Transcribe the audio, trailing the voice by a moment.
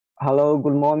Hello,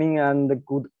 good morning and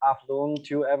good afternoon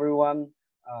to everyone.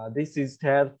 This is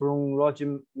Ted from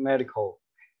Rogin Medical.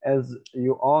 As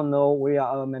you all know, we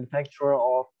are a manufacturer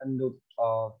of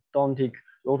endodontic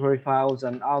rotary files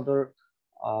and other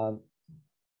uh,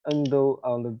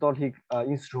 endodontic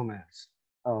instruments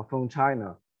from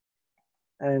China.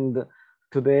 And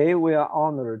today we are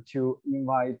honored to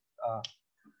invite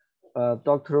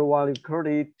Dr. Waleed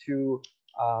Kurdi to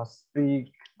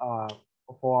speak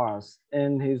for us.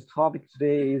 And his topic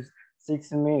today is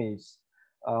 6 minutes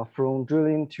from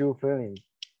drilling to filling.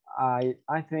 I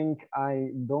think I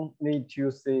don't need to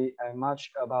say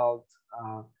much about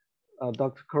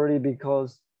Dr. Kurdi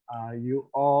because you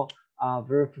all are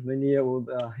very familiar with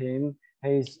him.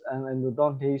 He's an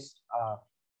endodontist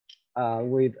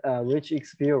with rich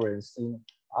experience in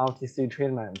RTC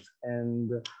treatment.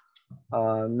 And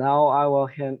now I will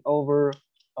hand over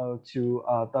to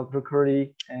Dr.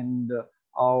 Kurdi and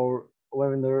our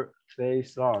webinar today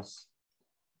starts.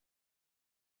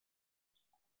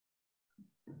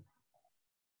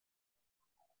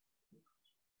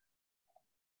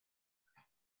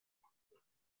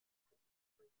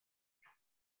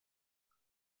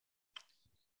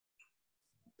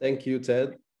 Thank you,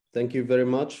 Ted. Thank you very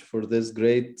much for this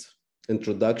great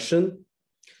introduction.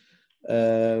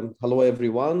 Hello,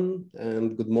 everyone,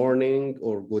 and good morning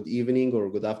or good evening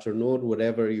or good afternoon,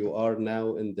 wherever you are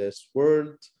now in this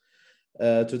world.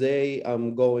 Today,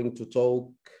 I'm going to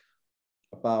talk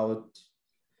about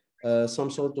some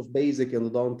sort of basic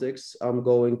endodontics. I'm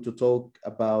going to talk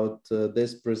about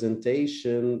this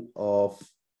presentation of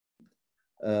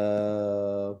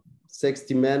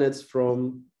 60 minutes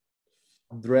from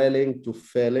drilling to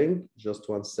filling. Just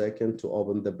 1 second to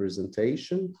open the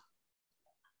presentation.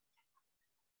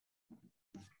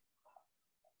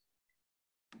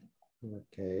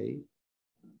 Okay.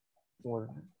 我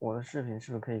的视频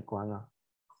是不是可以关了？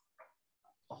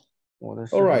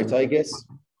 All right, I guess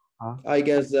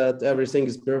that everything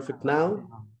is perfect now.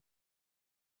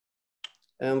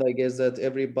 And I guess that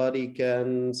everybody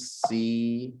can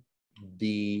see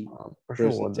the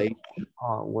presentation.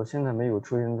 我现在没有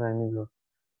出现在那个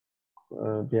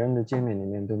别人的界面里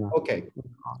面，对吗？ Okay.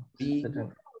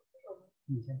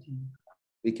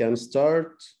 We can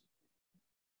start.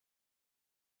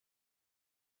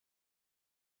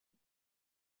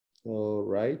 All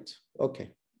right.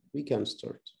 Okay, we can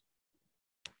start.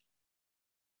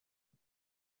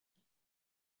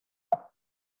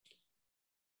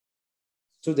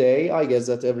 Today, I guess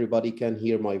that everybody can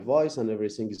hear my voice and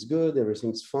everything is good,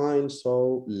 everything's fine.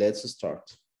 So let's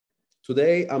start.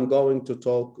 Today, I'm going to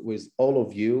talk with all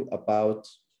of you about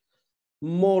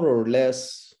more or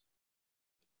less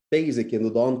basic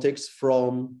endodontics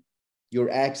from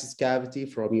your access cavity,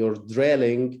 from your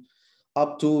drilling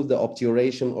up to the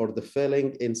obturation or the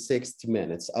filling in 60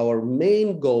 minutes. Our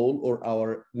main goal or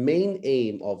our main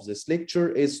aim of this lecture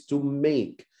is to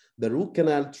make the root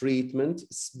canal treatment,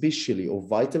 especially of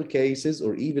vital cases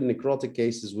or even necrotic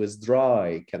cases with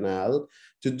dry canal,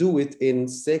 to do it in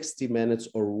 60 minutes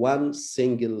or one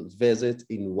single visit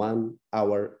in 1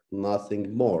 hour,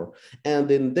 nothing more. And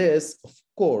in this, of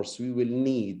course, we will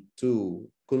need to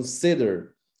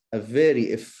consider a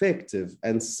very effective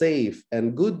and safe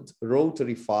and good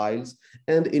rotary files,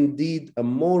 and indeed a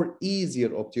more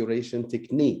easier obturation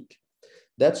technique.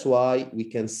 That's why we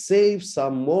can save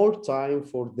some more time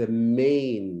for the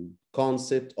main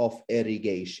concept of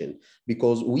irrigation,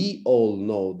 because we all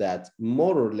know that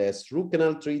more or less root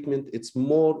canal treatment, it's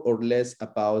more or less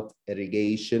about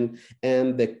irrigation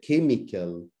and the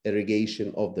chemical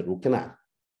irrigation of the root canal.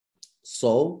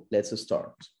 So let's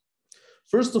start.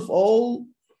 First of all,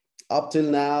 up till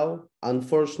now,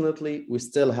 unfortunately, we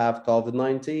still have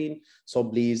COVID-19. So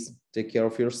please take care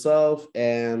of yourself.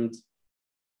 And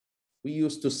we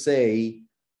used to say,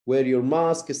 wear your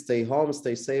mask, stay home,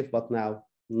 stay safe, but now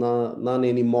none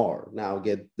anymore. Now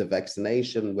get the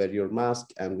vaccination, wear your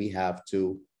mask, and we have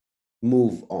to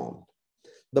move on.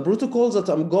 The protocols that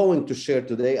I'm going to share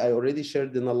today, I already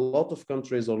shared in a lot of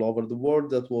countries all over the world.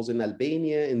 That was in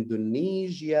Albania,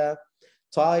 Indonesia,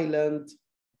 Thailand,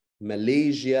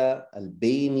 Malaysia,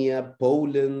 Albania,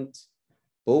 Poland,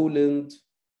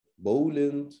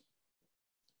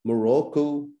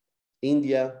 Morocco,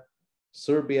 India,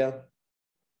 Serbia,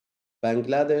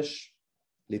 Bangladesh,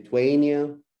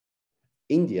 Lithuania,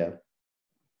 India,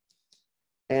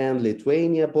 and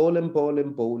Lithuania,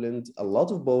 Poland, a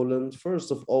lot of Poland. First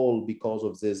of all, because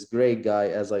of this great guy,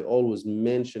 as I always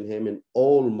mention him in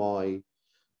all my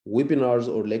webinars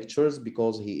or lectures,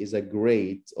 because he is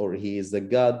he is the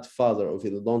godfather of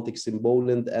endodontics in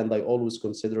Poland, and I always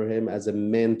consider him as a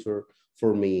mentor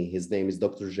for me. His name is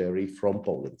Dr. Jerry from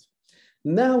Poland.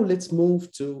 Now let's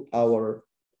move to our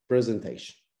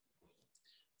presentation.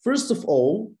 First of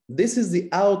all, this is the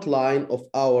outline of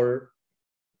our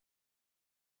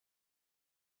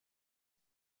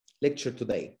lecture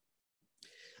today.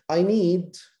 I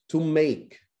need to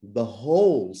make the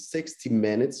whole 60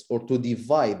 minutes or to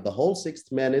divide the whole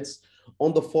 60 minutes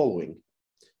on the following.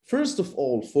 First of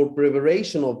all, for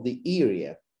preparation of the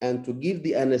area and to give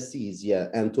the anesthesia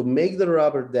and to make the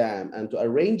rubber dam and to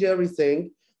arrange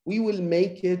everything, we will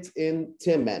make it in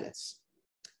 10 minutes.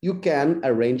 You can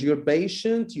arrange your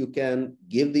patient, you can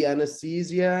give the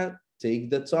anesthesia,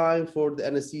 take the time for the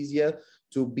anesthesia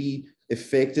to be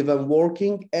effective and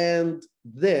working, and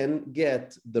then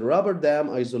get the rubber dam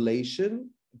isolation,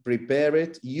 prepare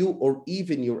it, you or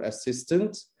even your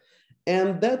assistant,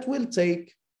 and that will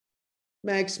take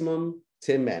maximum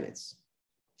 10 minutes.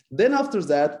 Then after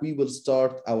that, we will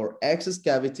start our access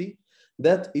cavity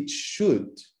that it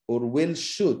should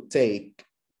take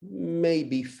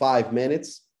maybe 5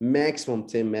 minutes, maximum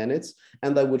 10 minutes.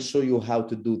 And I will show you how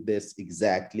to do this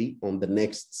exactly on the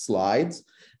next slides.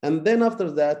 And then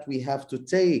after that, we have to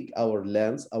take our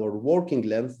lens, our working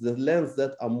lens, the lens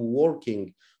that I'm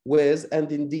working with.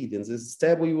 And indeed, in this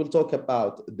step, we will talk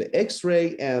about the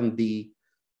X-ray and the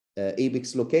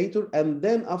apex locator. And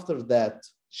then after that,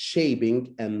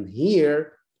 shaping. And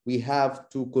here we have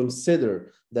to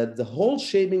consider that the whole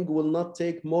shaping will not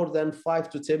take more than 5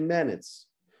 to 10 minutes.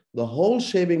 The whole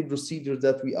shaping procedure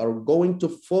that we are going to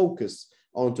focus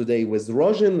on today with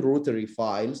Rogin rotary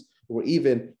files, or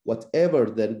even whatever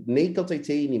the nickel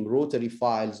titanium rotary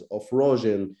files of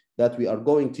Rogin that we are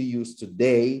going to use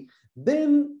today,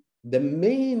 then the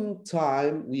main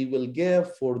time we will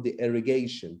give for the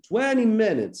irrigation, 20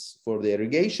 minutes for the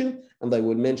irrigation, and I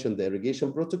will mention the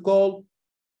irrigation protocol.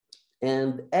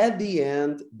 And at the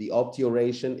end, the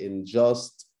obturation in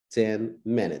just 10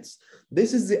 minutes.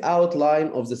 This is the outline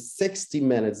of the 60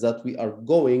 minutes that we are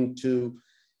going to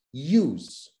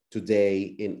use today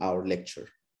in our lecture.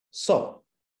 So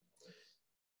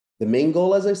the main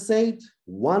goal, as I said,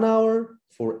 1 hour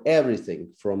for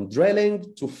everything from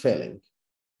drilling to filling.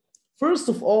 First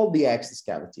of all, the access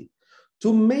cavity.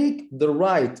 To make the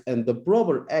right and the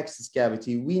proper access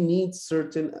cavity, we need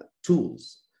certain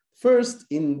tools. First,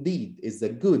 indeed, is the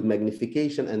good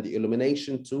magnification and the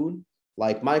illumination tool,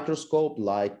 like microscope,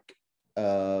 like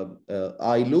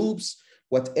eye loops,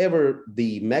 whatever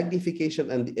the magnification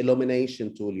and the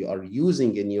illumination tool you are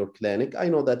using in your clinic. I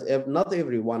know that not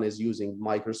everyone is using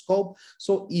microscope,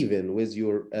 so even with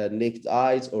your naked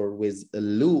eyes or with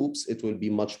loops, it will be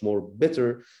much more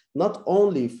better, not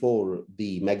only for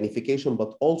the magnification,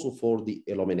 but also for the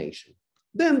illumination.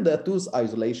 Then the tooth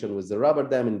isolation with the rubber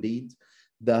dam, indeed,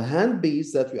 the hand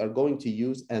piece that we are going to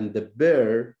use, and the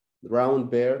burr,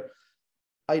 round burr.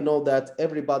 I know that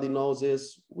everybody knows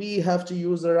this. We have to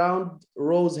use a round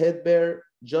rose head burr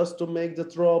just to make the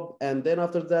trob. And then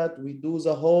after that, we do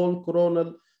the whole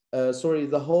coronal,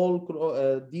 deroofing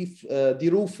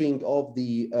of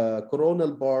the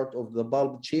coronal part of the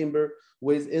bulb chamber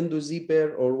with endo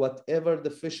zipper or whatever the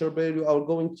Fisher burr you are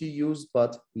going to use.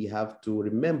 But we have to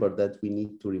remember that we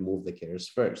need to remove the caries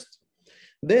first.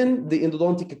 Then the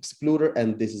endodontic explorer,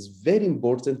 and this is very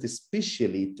important,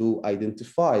 especially to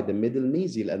identify the middle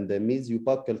mesial and the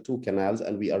mesiobuccal 2 canals,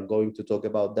 and we are going to talk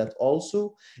about that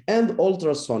also, and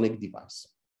ultrasonic device.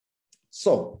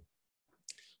 So,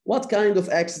 what kind of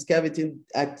access cavity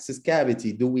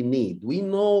do we need? We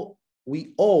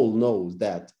all know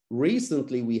that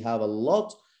recently we have a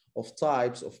lot of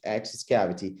types of access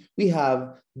cavity. We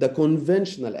have the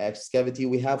conventional access cavity,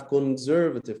 we have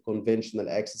conservative conventional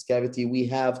access cavity, we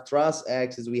have truss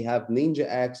access, we have ninja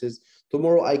access.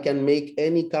 Tomorrow I can make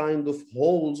any kind of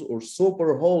holes or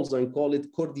super holes and call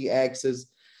it Kurdi access.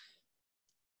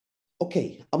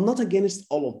 Okay, I'm not against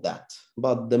all of that,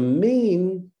 but the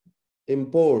main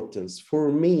importance for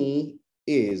me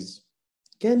is,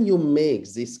 can you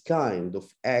make this kind of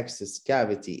access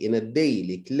cavity in a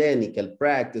daily clinical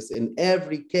practice in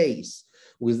every case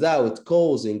without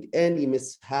causing any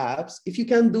mishaps? If you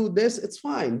can do this, it's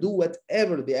fine. Do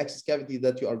whatever the access cavity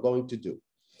that you are going to do.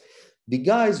 The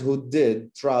guys who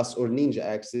did truss or ninja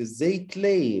access, they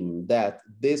claim that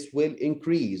this will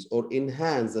increase or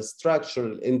enhance the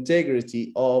structural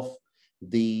integrity of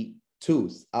the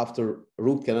tooth after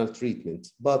root canal treatment.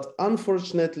 But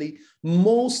unfortunately,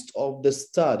 most of the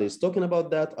studies talking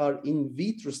about that are in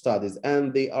vitro studies,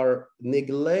 and they are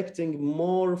neglecting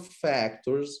more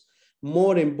factors,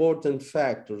 more important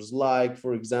factors, like,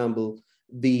 for example,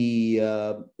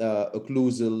 occlusal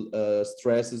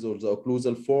stresses or the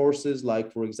occlusal forces,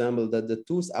 like for example, that the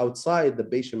tooth outside the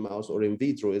patient mouth or in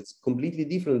vitro is completely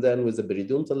different than with the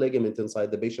periodontal ligament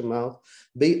inside the patient mouth.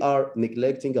 They are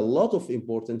neglecting a lot of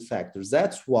important factors.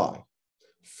 That's why,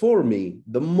 for me,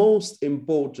 the most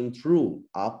important rule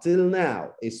up till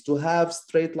now is to have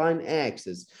straight line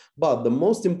axis. But the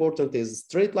most important is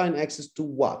straight line axis to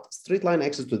what? Straight line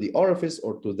axis to the orifice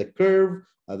or to the curve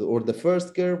or the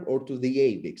first curve or to the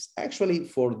apex. Actually,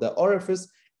 for the orifice,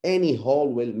 any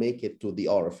hole will make it to the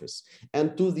orifice.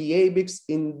 And to the apex,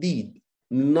 indeed,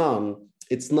 none.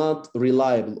 It's not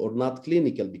reliable or not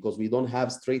clinical because we don't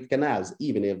have straight canals,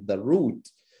 even if the root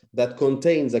that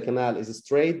contains a canal is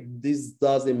straight. This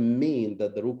doesn't mean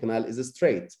that the root canal is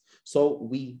straight. So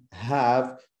we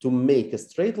have to make a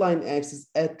straight line axis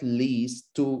at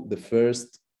least to the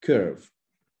first curve.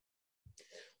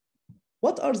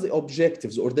 What are the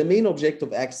objectives or the main objective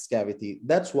of axis cavity?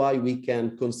 That's why we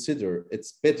can consider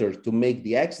it's better to make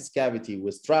the axis cavity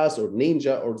with truss or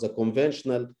ninja or the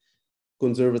conventional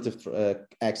conservative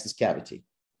axis cavity.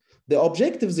 The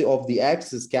objectives of the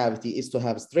axis cavity is to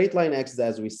have a straight line axis,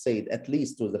 as we said, at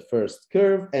least to the first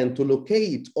curve, and to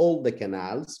locate all the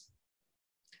canals,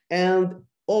 and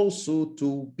also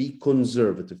to be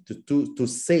conservative, to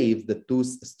save the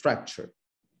tooth structure.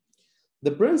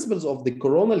 The principles of the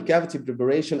coronal cavity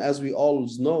preparation, as we all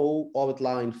know,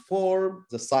 outline form,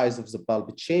 the size of the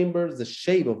pulpy chamber, the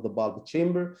shape of the pulpy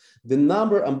chamber, the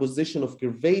number and position of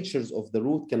curvatures of the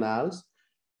root canals.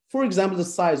 For example, the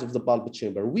size of the pulpy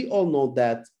chamber. We all know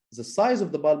that the size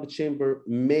of the pulpy chamber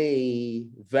may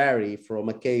vary from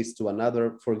a case to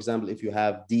another. For example, if you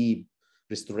have deep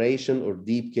restoration or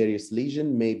deep carious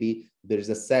lesion, maybe there is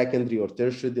a secondary or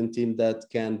tertiary dentin that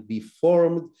can be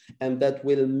formed and that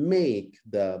will make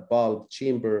the pulp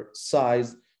chamber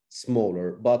size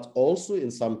smaller. But also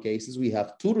in some cases, we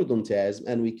have taurodontism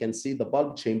and we can see the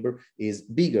pulp chamber is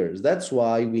bigger. That's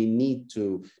why we need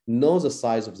to know the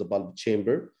size of the pulp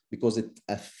chamber because it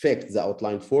affects the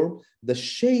outline form. The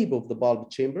shape of the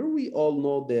pulp chamber, we all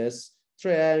know this.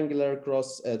 Triangular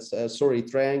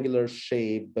triangular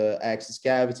shape axis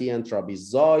cavity and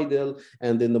trapezoidal,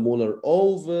 and then the molar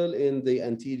oval in the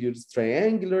anterior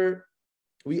triangular.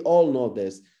 We all know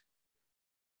this.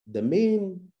 The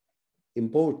main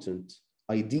important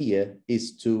idea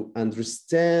is to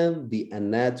understand the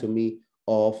anatomy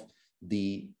of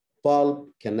the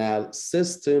pulp canal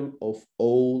system of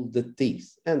all the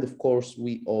teeth. And of course,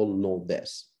 we all know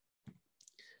this.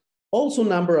 Also,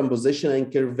 number and position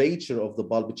and curvature of the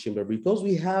pulpy chamber, because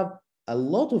we have a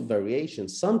lot of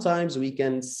variations. Sometimes we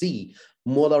can see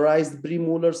molarized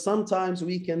premolar. Sometimes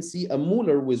we can see a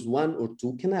molar with 1 or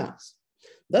 2 canals.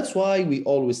 That's why we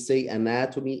always say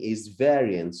anatomy is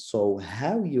variant. So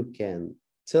how you can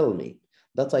tell me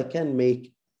that I can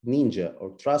make ninja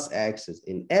or truss axis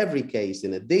in every case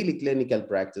in a daily clinical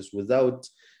practice without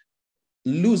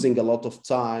losing a lot of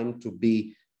time to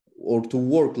be or to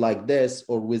work like this,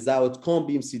 or without cone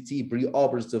beam CT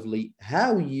preoperatively,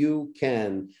 how you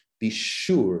can be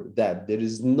sure that there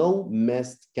is no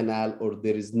messed canal or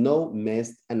there is no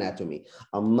messed anatomy?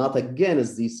 I'm not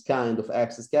against this kind of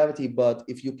axis cavity, but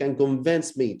if you can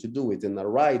convince me to do it in the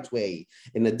right way,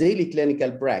 in a daily clinical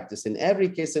practice, in every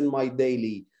case in my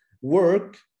daily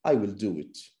work, I will do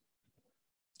it.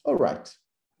 All right.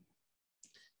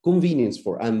 Convenience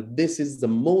form, and this is the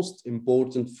most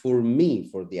important for me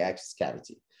for the axis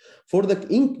cavity. For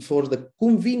the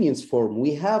convenience form,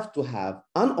 we have to have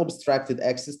unobstructed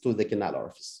access to the canal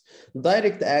orifice,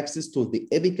 direct access to the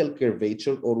apical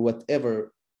curvature or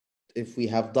whatever, if we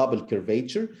have double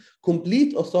curvature,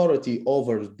 complete authority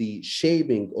over the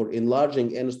shaping or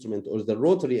enlarging instrument or the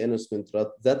rotary instrument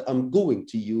that I'm going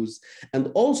to use.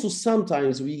 And also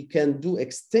sometimes we can do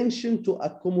extension to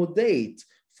accommodate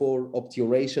for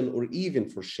obturation or even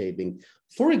for shaping.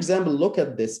 For example, look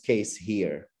at this case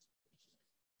here.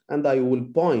 And I will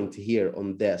point here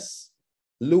on this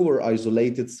lower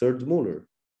isolated third molar.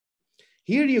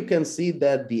 Here you can see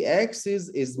that the axis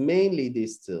is mainly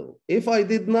distal. If I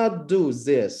did not do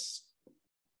this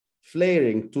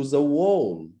flaring to the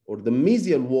wall or the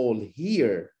mesial wall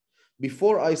here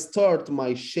before I start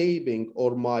my shaping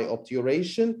or my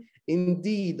obturation,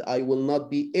 indeed, I will not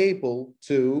be able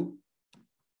to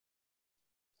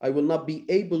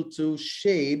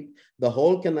shape the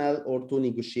whole canal or to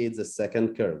negotiate the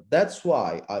second curve. That's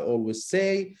why I always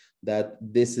say that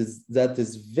that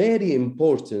is very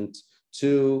important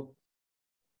to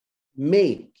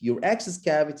make your axis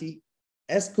cavity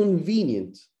as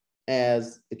convenient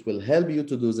as it will help you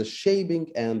to do the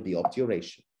shaping and the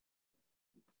obturation.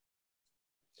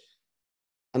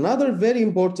 Another very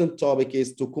important topic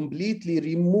is to completely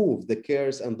remove the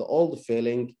caries and the old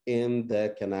filling in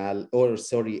the canal, or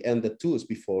sorry, in the tooth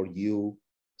before you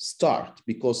start,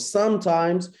 because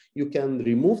sometimes you can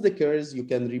remove the caries, you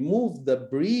can remove the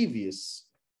previous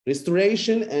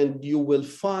restoration, and you will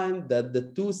find that the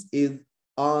tooth is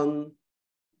untreatable.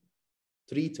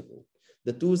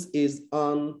 The tooth is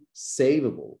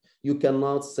unsavable. You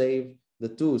cannot save the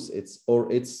tooth. It's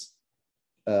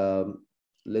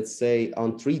let's say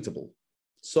untreatable.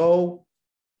 So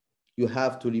you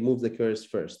have to remove the caries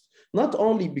first. Not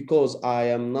only because I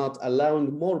am not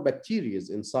allowing more bacteria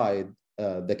inside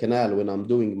the canal when I'm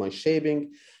doing my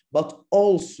shaping, but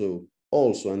also,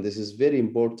 and this is very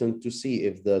important to see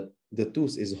if the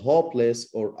tooth is hopeless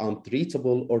or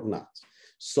untreatable or not.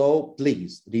 So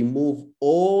please remove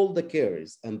all the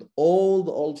caries and all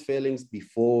the old fillings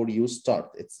before you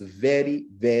start. It's very,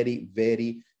 very,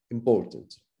 very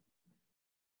important.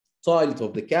 Toilet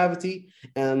of the cavity,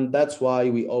 and that's why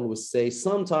we always say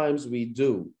sometimes we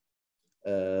do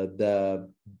the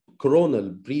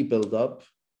coronal pre-buildup,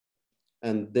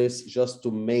 and this just to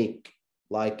make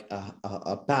like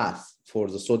a path for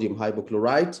the sodium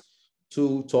hypochlorite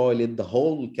to toilet the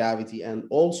whole cavity, and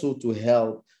also to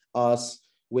help us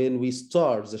when we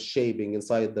start the shaping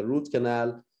inside the root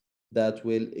canal, that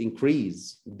will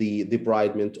increase the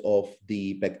debridement of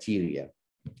the bacteria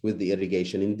with the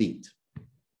irrigation indeed.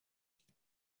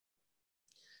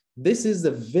 This is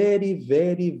a very,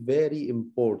 very, very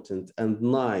important and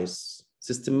nice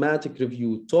systematic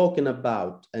review talking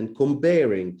about and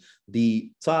comparing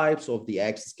the types of the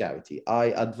access cavity. I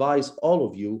advise all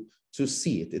of you to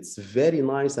see it. It's very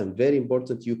nice and very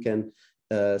important. You can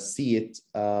see it.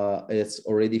 It's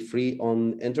already free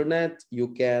on internet. You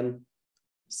can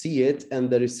see it. And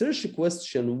the research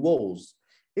question was,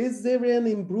 is there an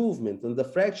improvement in the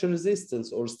fracture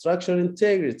resistance or structural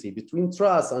integrity between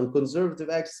truss and conservative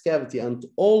access cavity and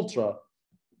ultra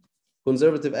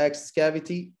conservative access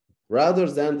cavity rather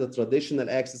than the traditional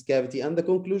access cavity? And the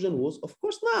conclusion was, of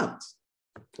course not.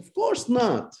 Of course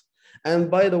not.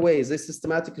 And by the way, this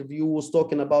systematic review was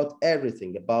talking about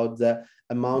everything, about the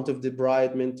amount of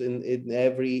debridement in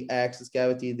every access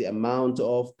cavity, the amount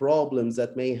of problems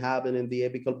that may happen in the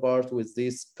apical part with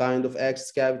this kind of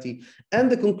access cavity. And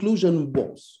the conclusion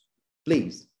was,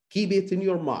 please keep it in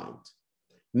your mind.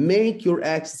 Make your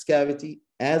access cavity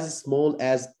as small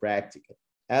as practical,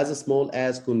 as small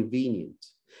as convenient,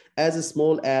 as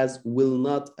small as will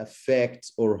not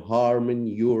affect or harm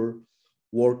your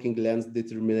working lens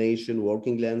determination,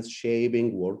 working lens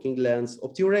shaping, working lens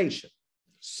obturation.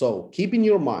 So keep in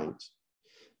your mind,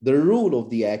 the rule of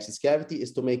the access cavity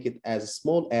is to make it as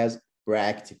small as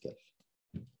practical.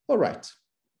 All right.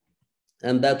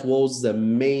 And that was the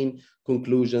main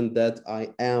conclusion that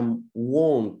I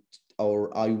want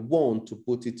to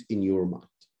put it in your mind.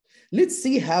 Let's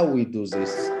see how we do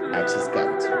this access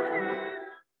cavity.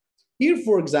 Here,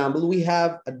 for example, we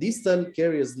have a distal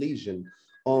carious lesion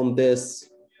on this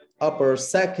upper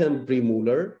second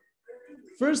premolar.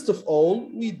 First of all,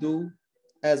 we do,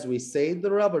 as we say, the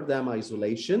rubber dam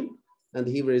isolation. And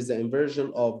here is the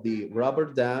inversion of the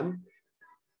rubber dam.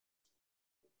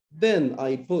 Then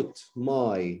I put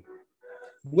my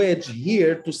wedge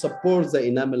here to support the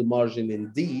enamel margin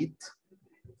indeed.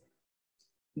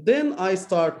 Then I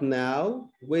start now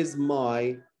with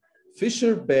my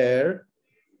Fisher Bear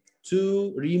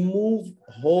to remove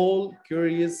whole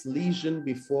carious lesion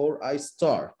before I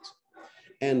start.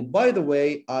 And by the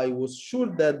way, I was sure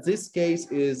that this case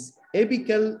is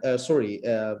apical,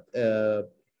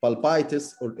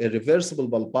 pulpitis or irreversible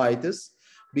pulpitis,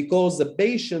 because the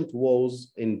patient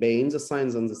was in pain. The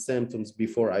signs and the symptoms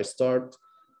before I start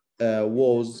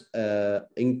was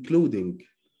including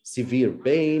severe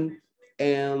pain,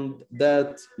 and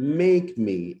that make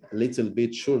me a little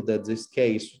bit sure that this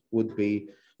case would be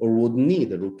or would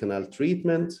need a root canal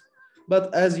treatment.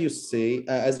 But as you see,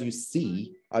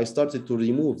 I started to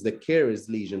remove the caries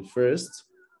lesion first.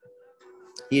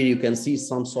 Here you can see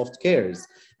some soft caries.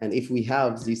 And if we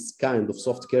have this kind of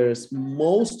soft caries,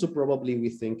 most probably we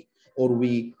think, or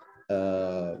we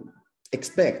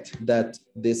expect that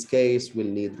this case will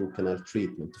need root canal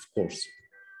treatment, of course.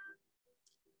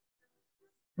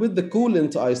 With the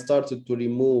coolant, I started to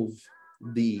remove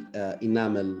the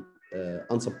enamel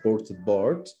unsupported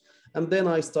part. And then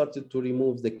I started to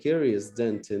remove the carious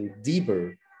dentin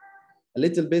deeper, a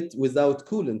little bit without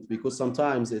coolant, because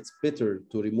sometimes it's better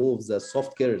to remove the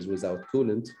soft caries without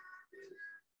coolant.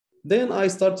 Then I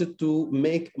started to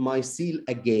make my seal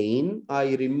again.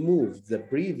 I removed the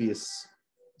previous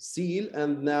seal,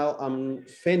 and now I'm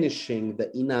finishing the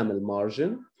enamel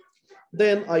margin.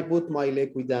 Then I put my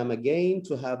liquidam again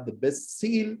to have the best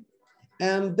seal.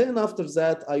 And then after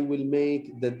that, I will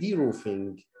make the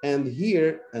de-roofing. And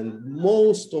here, and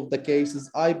most of the cases,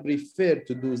 I prefer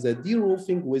to do the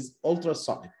de-roofing with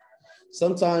ultrasonic.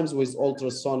 Sometimes with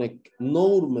ultrasonic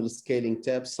normal scaling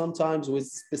taps, sometimes with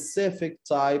specific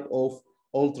type of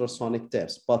ultrasonic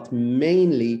taps, but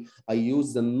mainly I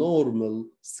use the normal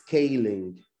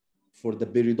scaling for the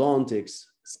periodontics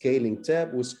scaling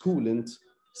tap with coolant,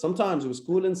 sometimes with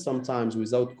coolant, sometimes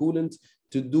without coolant,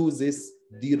 to do this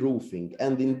de-roofing.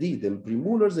 And indeed, in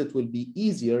premolars, it will be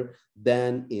easier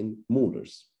than in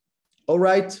molars. All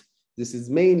right. This is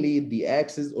mainly the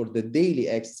axis or the daily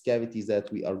axis cavities that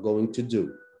we are going to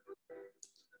do.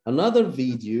 Another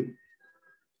video.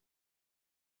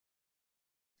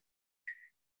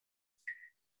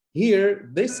 Here,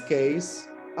 this case,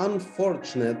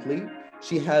 unfortunately,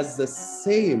 she has the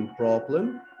same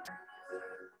problem.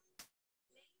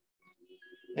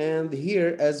 And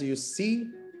here, as you see,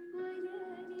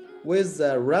 with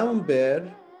the round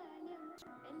bear,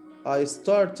 I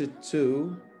started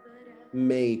to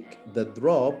make the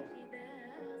drop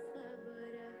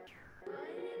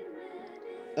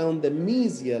on the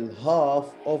mesial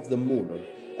half of the molar.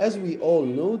 As we all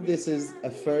know, this is a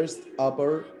first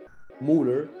upper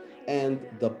molar, and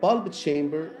the bulb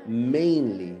chamber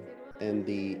mainly in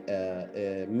the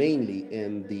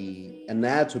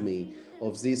anatomy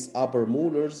of these upper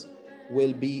molars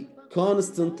will be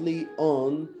constantly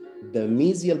on the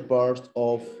mesial part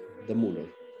of the molar.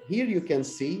 Here you can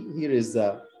see, here is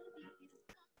a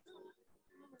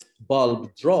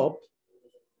bulb drop.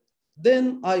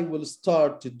 Then I will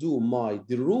start to do my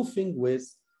de-roofing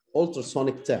with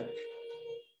ultrasonic tap.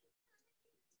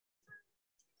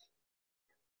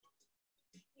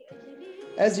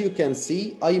 As you can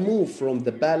see, I move from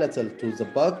the palatal to the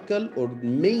buccal, or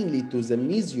mainly to the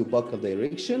mesiobuccal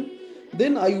direction.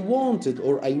 Then I wanted,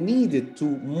 or I needed to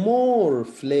more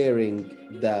flaring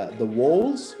the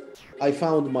walls. I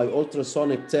found my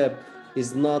ultrasonic tap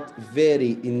is not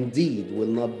very, indeed, will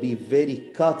not be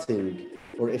very cutting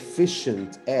or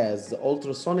efficient as the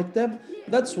ultrasonic tap.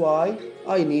 That's why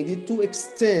I needed to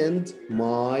extend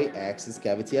my axis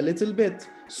cavity a little bit.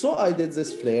 So I did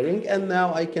this flaring, and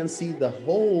now I can see the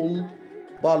whole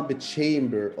bulb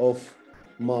chamber of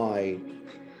my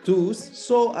tooth.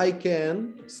 So I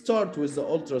can start with the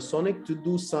ultrasonic to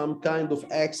do some kind of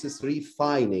axis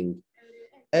refining.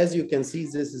 As you can see,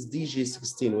 this is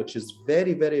DG16, which is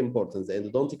very, very important. The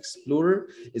endodontic explorer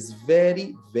is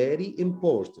very, very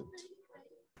important.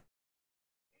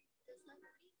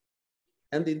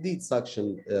 And indeed,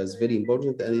 suction is very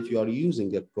important. And if you are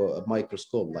using a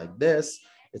microscope like this,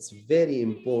 it's very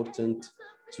important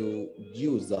to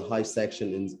use the high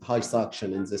suction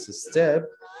in this step.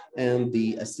 And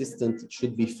the assistant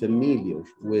should be familiar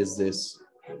with this.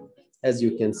 As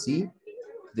you can see,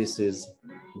 this is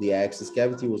the axis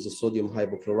cavity with the sodium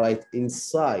hypochlorite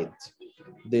inside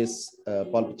this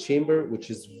pulp chamber, which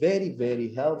is very,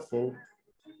 very helpful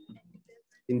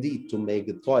indeed to make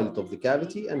the toilet of the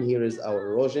cavity. And here is our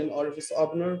Rogin orifice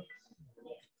opener.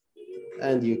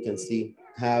 And you can see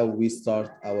how we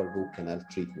start our root canal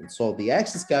treatment. So the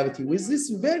axis cavity with this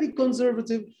very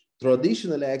conservative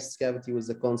traditional axis cavity with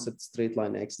the concept straight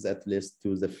line axis that leads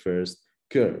to the first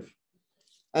curve.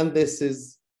 And this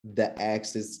is the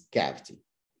axis cavity.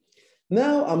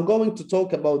 Now I'm going to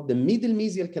talk about the middle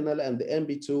mesial canal and the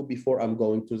MB2 before I'm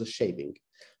going to the shaping.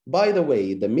 By the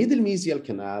way, the middle mesial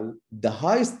canal, the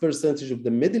highest percentage of the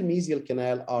middle mesial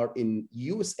canal are in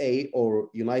USA or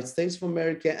United States of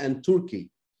America and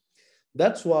Turkey.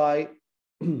 That's why,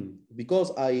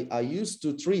 because I used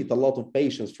to treat a lot of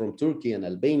patients from Turkey and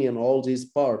Albania and all this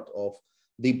part of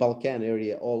the Balkan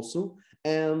area also.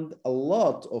 And a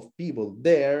lot of people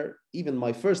there, even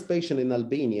my first patient in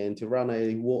Albania, in Tirana,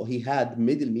 he had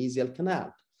middle mesial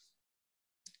canal.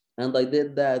 And I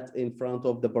did that in front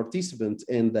of the participant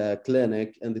in the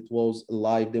clinic, and it was a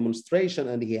live demonstration,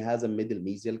 and he had a middle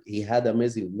mesial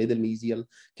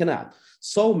canal.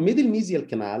 So middle mesial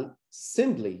canal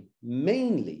simply,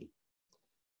 mainly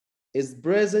is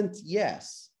present,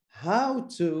 yes. How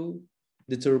to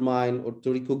determine or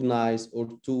to recognize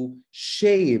or to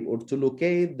shape or to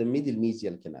locate the middle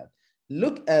mesial canal?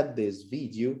 Look at this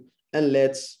video and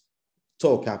let's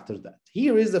talk after that.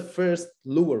 Here is the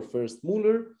lower first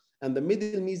molar, and the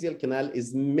middle mesial canal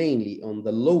is mainly on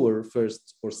the lower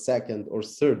first or second or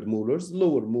third molars,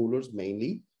 lower molars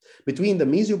mainly, between the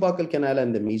mesiobuccal canal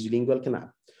and the mesiolingual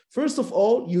canal. First of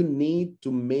all, you need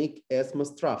to make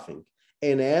isthmus troughing.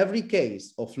 In every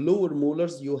case of lower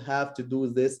molars, you have to do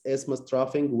this isthmus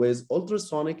troughing with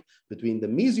ultrasonic between the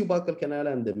mesiobuccal canal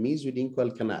and the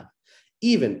mesiolingual canal.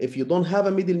 Even if you don't have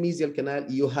a middle mesial canal,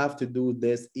 you have to do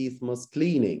this isthmus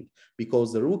cleaning,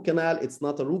 because the root canal, it's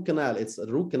not a root canal, it's a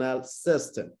root canal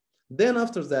system. Then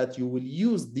after that, you will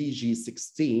use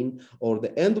DG16 or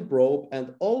the end probe,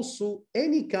 and also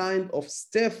any kind of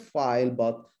stiff file,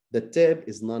 but the tip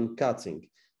is non-cutting,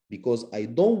 because I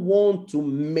don't want to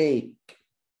make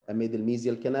a middle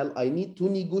mesial canal. I need to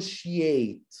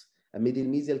negotiate a middle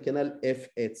mesial canal if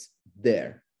it's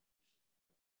there.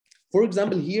 For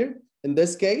example, here, in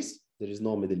this case, there is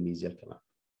no middle mesial canal.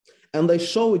 And I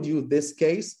showed you this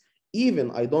case,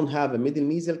 even I don't have a middle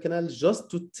mesial canal, just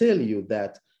to tell you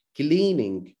that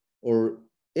cleaning or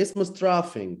isthmus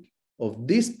troughing of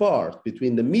this part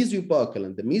between the mesiobuccal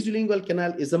and the mesiolingual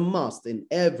canal is a must. In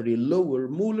every lower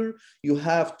molar, you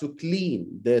have to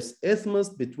clean this isthmus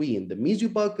between the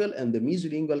mesiobuccal and the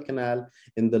mesiolingual canal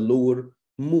in the lower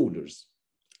molars.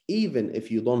 Even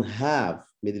if you don't have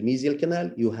middle mesial canal,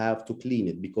 you have to clean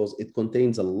it, because it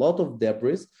contains a lot of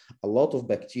debris, a lot of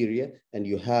bacteria, and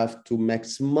you have to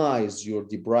maximize your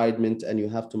debridement, and you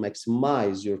have to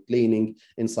maximize your cleaning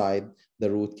inside the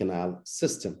root canal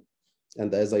system.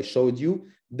 And as I showed you,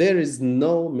 there is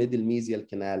no middle mesial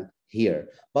canal here.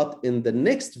 But in the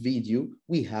next video,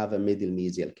 we have a middle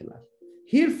mesial canal.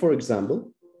 Here, for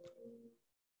example,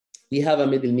 we have a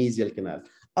middle mesial canal.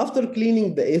 After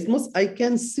cleaning the isthmus, I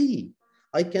can see,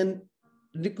 I can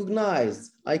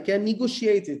recognize, I can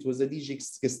negotiate it with a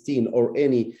DG16 or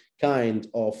any kind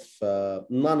of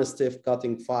non-stiff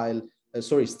cutting file,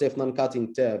 stiff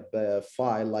non-cutting tab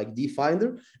file like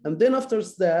DFinder. And then after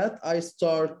that, I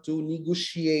start to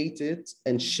negotiate it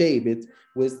and shape it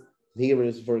with, here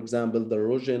is, for example, the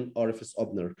Rogin orifice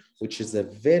opener, which is a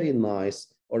very nice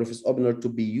orifice opener to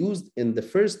be used in the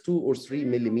first 2 or 3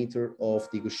 millimeter of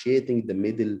negotiating the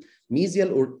middle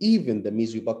mesial or even the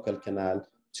mesiobuccal canal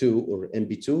 2 or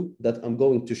MB2 that I'm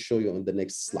going to show you on the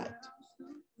next slide.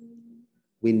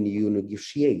 When you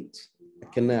negotiate a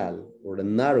canal or a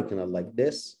narrow canal like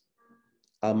this,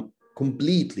 I'm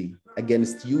completely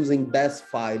against using best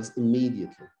files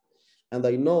immediately. And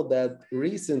I know that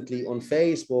recently on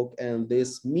Facebook and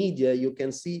this media, you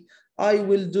can see I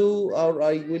will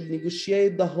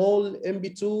negotiate the whole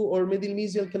MB2 or middle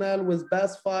mesial canal with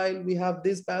BAS file. We have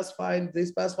this BAS file.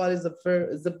 This BAS file is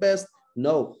the best.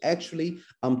 No, actually,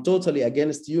 I'm totally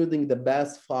against using the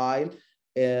BAS file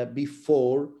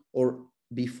before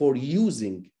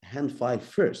using hand file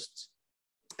first.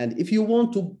 And if you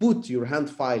want to put your hand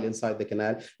file inside the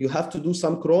canal, you have to do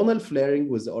some coronal flaring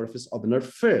with the orifice opener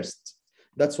first.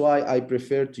 That's why I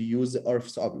prefer to use the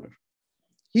orifice opener.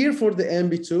 Here for the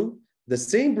MB2, the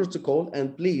same protocol,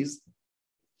 and please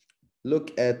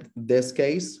look at this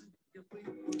case.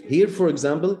 Here, for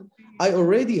example, I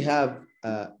already have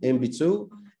MB2,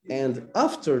 and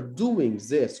after doing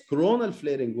this coronal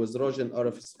flaring with Rogin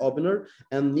orifice opener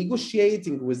and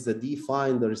negotiating with the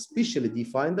DFinder, especially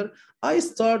DFinder, I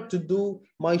start to do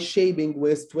my shaping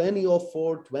with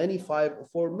 20/04,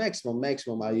 25/04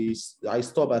 maximum. I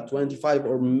stop at 25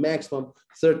 or maximum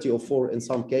 30/04 in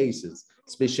some cases,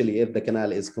 especially if the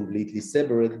canal is completely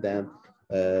separate than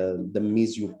the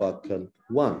mesiobuccal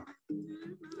one.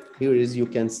 Here is, you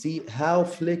can see how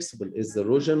flexible is the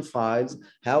Rogin files,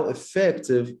 how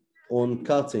effective on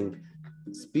cutting,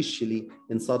 especially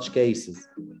in such cases.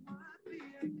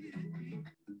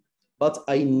 But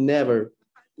I never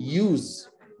use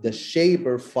the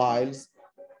shaper files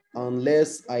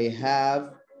unless I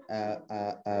have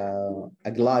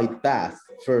a glide path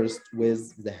first with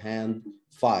the hand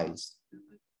files.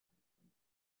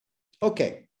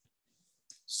 Okay,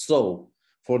 so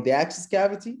for the access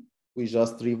cavity, we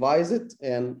just revise it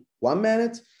in 1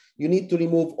 minute. You need to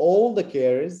remove all the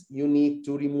caries. You need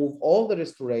to remove all the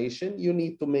restoration. You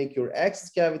need to make your access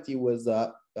cavity with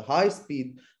a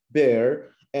high-speed bare,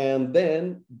 and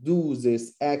then do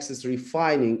this access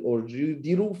refining or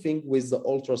de-roofing with the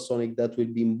ultrasonic that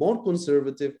will be more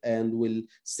conservative and will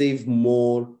save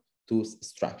more tooth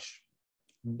structure.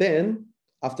 Then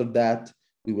after that,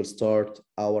 we will start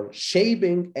our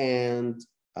shaping and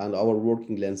our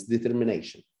working length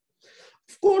determination.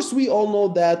 Of course, we all know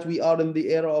that we are in the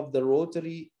era of the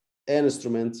rotary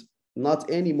instrument, not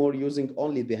anymore using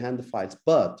only the hand files,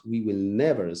 but we will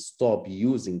never stop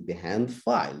using the hand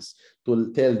files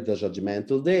to tell the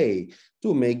judgmental day,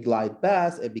 to make glide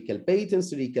paths, apical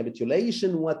patents,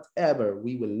 recapitulation, whatever.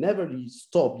 We will never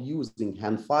stop using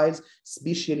hand files,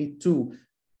 especially to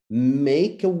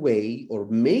make a way or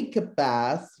make a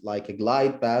path, like a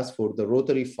glide path for the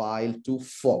rotary file to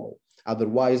follow.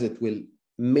 Otherwise, it will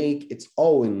make its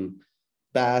own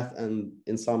path, and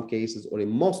in some cases, or in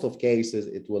most of cases,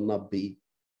 it will not be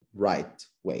right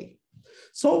way.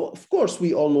 So of course,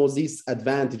 we all know these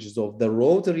advantages of the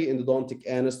rotary endodontic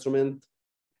instrument,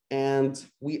 and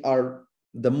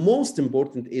the most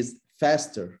important is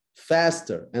faster.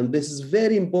 And this is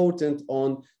very important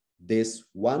on this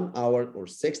 1 hour or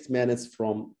 60 minutes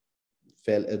from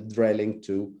drilling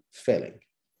to filling.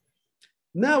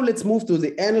 Now let's move to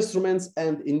the instruments,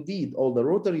 and indeed all the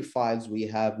rotary files we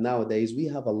have nowadays, we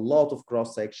have a lot of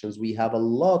cross sections, we have a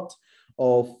lot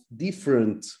of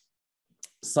different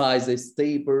sizes,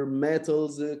 taper,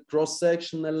 metals,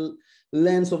 cross-sectional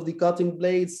length of the cutting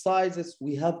blade, sizes,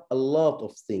 we have a lot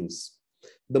of things.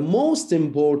 The most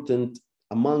important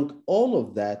among all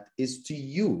of that is to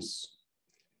use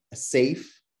a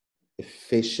safe,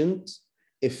 efficient,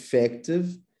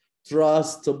 effective,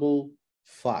 trustable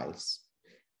files.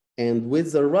 And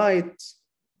with the right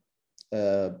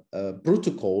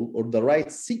protocol or the right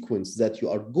sequence that you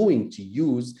are going to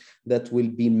use, that will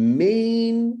be the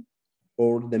main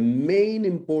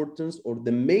importance or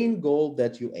the main goal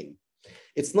that you aim.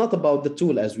 It's not about the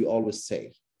tool, as we always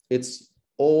say. It's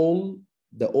all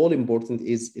important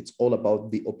is it's all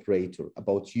about the operator,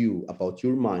 about you, about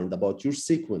your mind, about your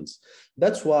sequence.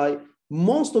 That's why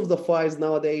most of the files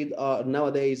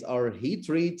nowadays are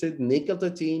heat-treated nickel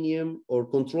titanium or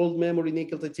controlled memory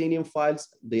nickel titanium files.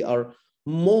 They are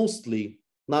mostly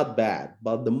not bad,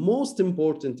 but the most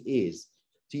important is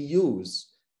to use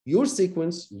your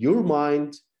sequence, your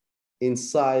mind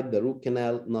inside the root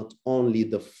canal, not only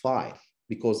the file,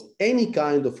 because any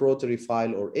kind of rotary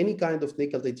file or any kind of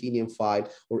nickel titanium file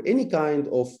or any kind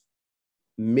of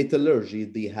metallurgy,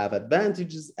 they have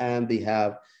advantages and they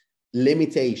have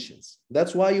limitations.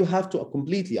 That's why you have to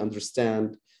completely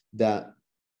understand the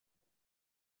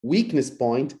weakness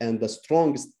point and the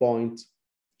strongest point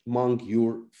among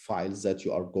your files that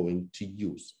you are going to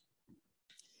use.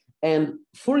 And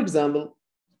for example,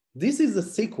 this is a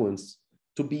sequence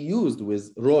to be used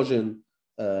with Rogin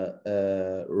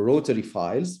rotary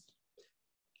files.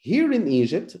 Here in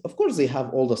Egypt, of course, they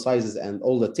have all the sizes and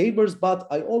all the tapers, but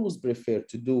I always prefer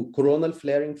to do coronal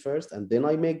flaring first, and then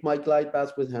I make my glide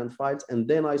paths with hand files, and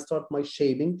then I start my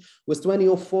shaping with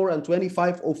 2004 and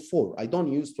 2504. I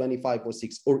don't use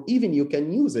 2506, or even you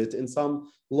can use it in some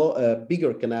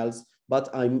bigger canals, but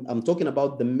I'm talking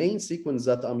about the main sequence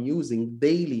that I'm using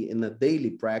daily in a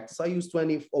daily practice. I use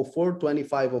 2004,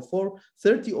 2504,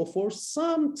 3004.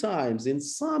 Sometimes, in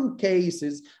some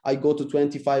cases, I go to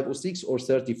 2506 or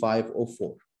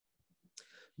 3504.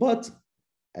 But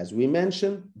as we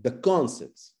mentioned, the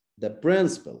concepts, the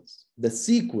principles, the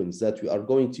sequence that we are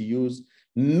going to use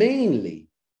mainly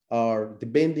are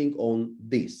depending on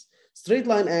this. Straight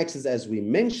line axis, as we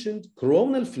mentioned,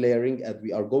 coronal flaring, as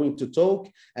we are going to talk,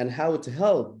 and how it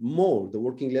helps more the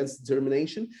working length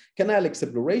determination, canal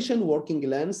exploration, working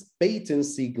length,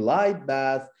 patency, glide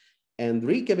path, and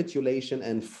recapitulation,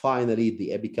 and finally the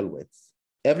apical width.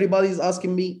 Everybody's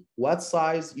asking me what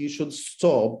size you should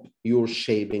stop your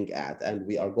shaping at, and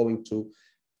we are going to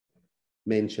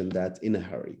mention that in a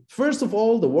hurry. First of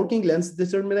all, the working length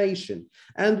determination.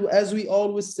 And as we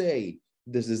always say,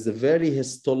 this is a very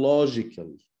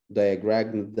histological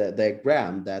diagram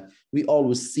that we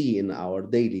always see in our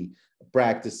daily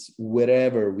practice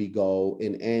wherever we go,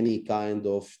 in any kind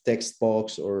of text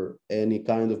box or any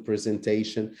kind of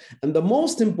presentation. And the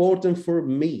most important for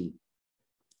me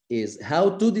is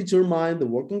how to determine the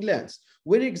working length.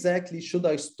 Where exactly should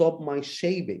I stop my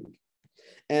shaping?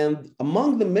 And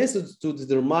among the methods to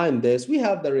determine this, we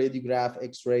have the radiograph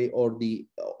X-ray or the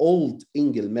old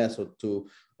Engel method to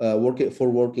for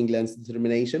working length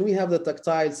determination. We have the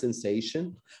tactile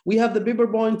sensation. We have the paper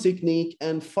point technique.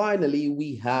 And finally,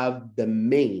 we have the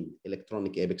main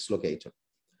electronic apex locator.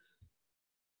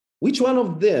 Which one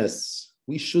of this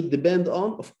we should depend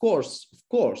on? Of course,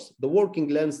 the working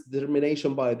length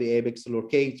determination by the apex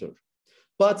locator.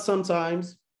 But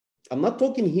sometimes, I'm not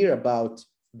talking here about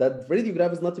that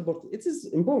radiograph is not important. It is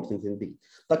important indeed.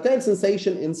 Tactile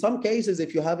sensation, in some cases,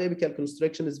 if you have apical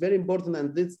constriction, is very important,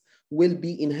 and this will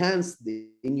be enhanced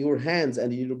in your hands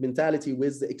and your mentality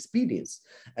with the experience.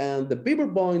 And the paper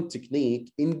point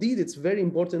technique, indeed, it's very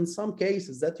important in some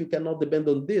cases that you cannot depend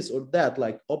on this or that,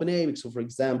 like open apex, so for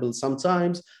example,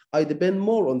 sometimes I depend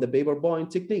more on the paper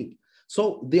point technique.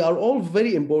 So they are all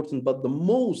very important, but the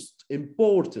most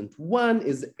important one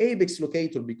is the apex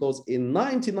locator, because in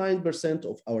 99%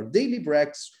 of our daily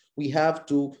practice, we have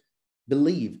to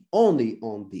believe only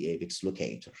on the apex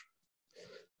locator.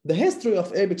 The history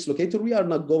of apex locator, we are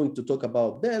not going to talk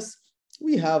about this.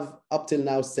 We have up till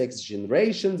now 6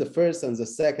 generations, the first and the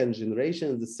second generation,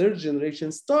 and the third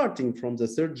generation. Starting from the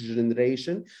third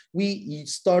generation, we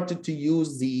started to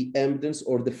use the impedance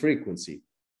or the frequency.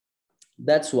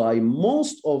 That's why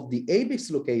most of the apex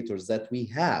locators that we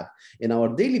have in our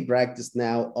daily practice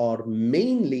now are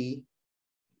mainly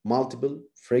multiple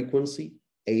frequency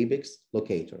apex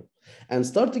locator. And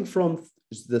starting from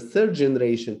the third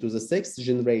generation to the sixth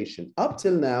generation up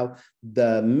till now,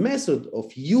 the method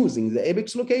of using the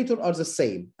apex locator are the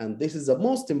same. And this is the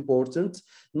most important,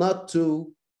 not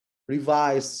to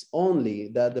revise only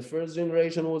that the first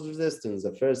generation was resistance,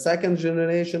 the second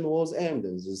generation was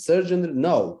ambidance, the third generation,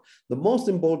 no. The most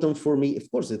important for me, of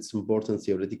course, it's important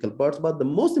theoretical part, but the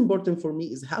most important for me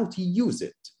is how to use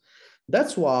it.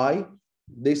 That's why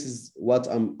this is what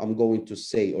I'm going to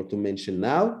say or to mention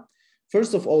now.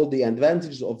 First of all, the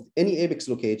advantages of any apex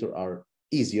locator are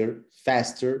easier,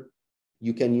 faster.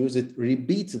 You can use it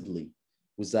repeatedly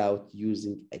without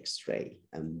using X-ray.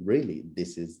 And really,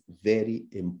 this is very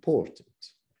important.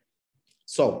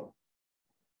 So,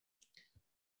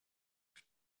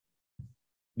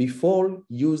 before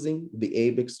using the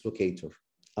apex locator,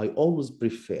 I always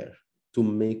prefer to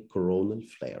make coronal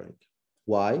flaring.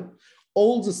 Why?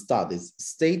 All the studies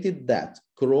stated that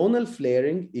coronal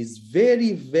flaring is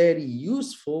very, very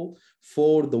useful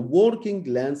for the working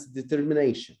length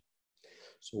determination.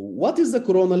 So what is the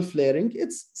coronal flaring?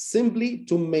 It's simply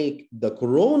to make the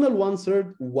coronal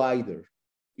 1/3 wider.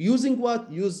 Using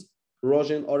what? Use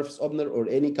Rogin orifice opener or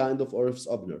any kind of orifice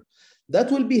opener. That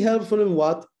will be helpful in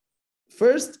what?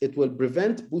 First, it will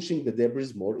prevent pushing the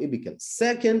debris more apical.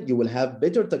 Second, you will have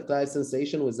better tactile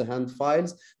sensation with the hand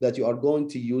files that you are going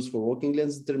to use for working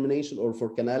length determination or for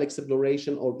canal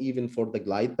exploration or even for the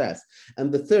glide path. And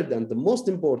the third and the most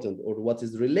important, or what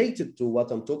is related to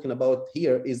what I'm talking about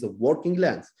here, is the working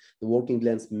length. The working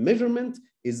length measurement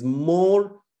is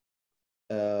more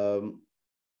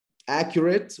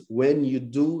accurate when you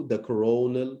do the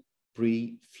coronal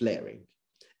pre-flaring.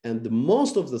 And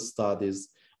most of the studies,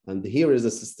 and here is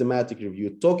a systematic review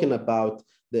talking about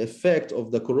the effect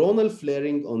of the coronal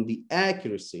flaring on the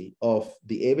accuracy of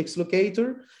the apex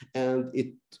locator, and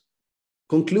it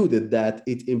concluded that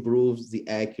it improves the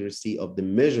accuracy of the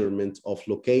measurement of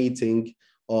locating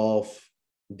of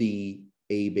the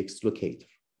apex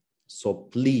locator. So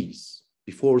please,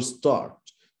 before start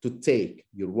to take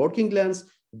your working length,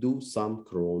 do some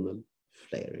coronal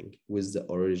flaring with the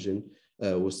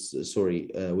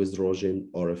with Rogin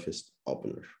orifice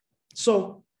opener.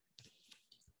 So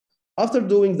after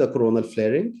doing the coronal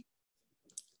flaring,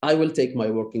 I will take my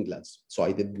working lens. So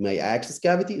I did my axis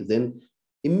cavity, then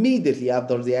immediately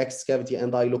after the axis cavity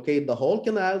and I locate the whole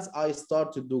canals, I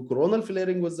start to do coronal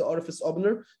flaring with the orifice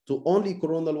opener to only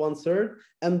coronal 1/3,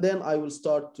 and then I will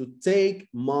start to take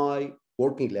my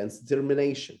working lens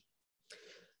determination.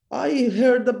 I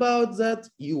heard about that,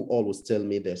 you always tell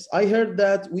me this. I heard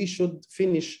that we should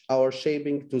finish our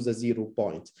shaping to the 0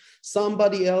 point.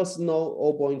 Somebody else know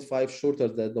 0.5 shorter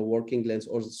than the working length,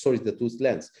 or sorry, the tooth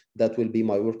length. That will be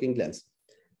my working length.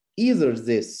 Either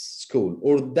this school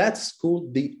or that school,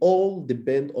 they all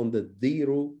depend on the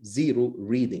zero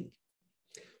reading.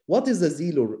 What is the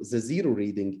zero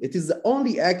reading? It is the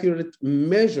only accurate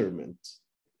measurement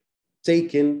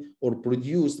taken or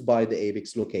produced by the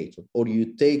apex locator, or you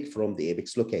take from the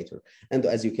apex locator. And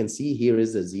as you can see, here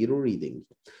is a 0 reading.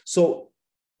 So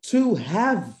to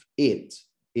have it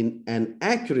in an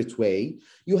accurate way,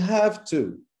 you have to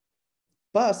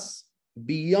pass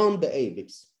beyond the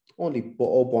apex, only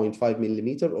 0.5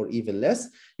 millimeter or even less.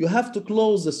 You have to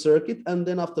close the circuit, and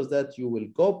then after that, you will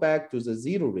go back to the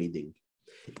 0 reading.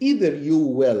 Either you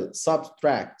will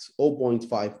subtract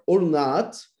 0.5 or not.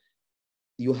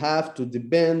 You have to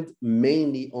depend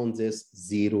mainly on this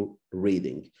 0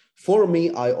 reading. For me,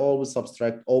 I always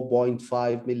subtract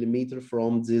 0.5 millimeter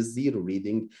from this 0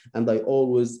 reading, and I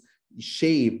always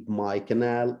shape my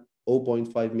canal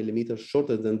 0.5 millimeter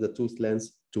shorter than the tooth length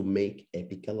to make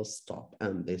apical stop.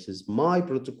 And this is my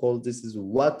protocol. This is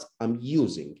what I'm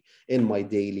using in my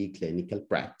daily clinical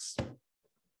practice.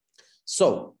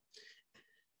 So,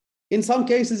 in some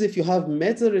cases, if you have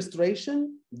metal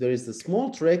restoration, there is a small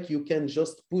trick. You can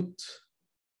just put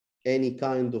any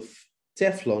kind of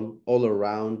Teflon all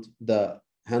around the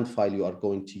hand file you are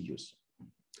going to use.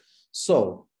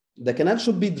 So the canal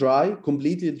should be dry,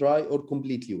 completely dry, or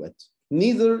completely wet.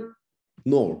 Neither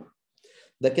nor.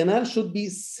 The canal should be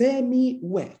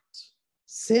semi-wet,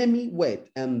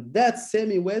 and that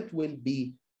semi-wet will be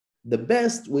the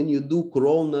best when you do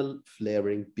coronal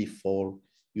flaring before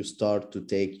you start to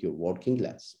take your working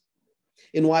lens.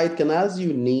 In wide canals,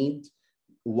 you need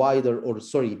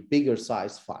bigger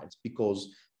size files, because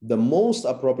the most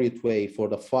appropriate way for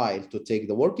the file to take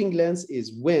the working lens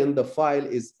is when the file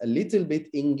is a little bit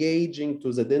engaging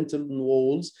to the dental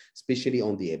walls, especially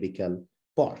on the apical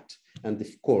part. And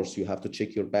of course, you have to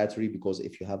check your battery, because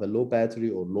if you have a low battery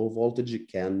or low voltage,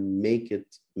 it can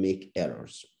make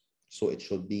errors. So it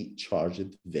should be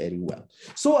charged very well.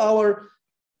 So our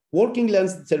working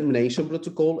lens determination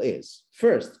protocol is: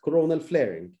 first, coronal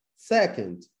flaring;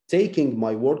 second, taking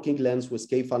my working lens with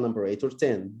K file number 8 or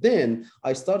 10. Then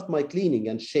I start my cleaning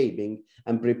and shaping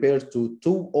and prepare to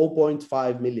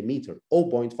 0.5 millimeter,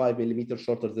 0.5 millimeter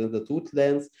shorter than the tooth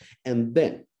length. And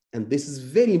then, and this is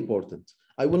very important,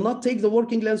 I will not take the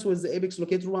working lens with the apex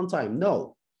locator one time.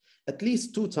 No, at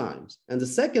least 2 times. And the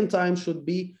second time should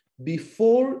be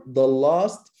before the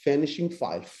last finishing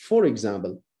file. For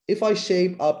example, if I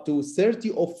shape up to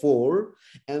 30/04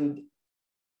 and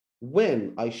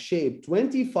when I shape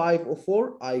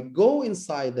 25/04, I go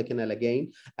inside the canal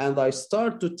again and I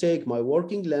start to take my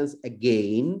working lens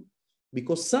again,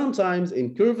 because sometimes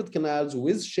in curved canals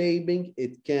with shaping,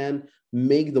 it can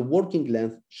make the working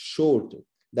length shorter.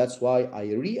 That's why I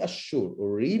reassure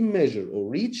or remeasure or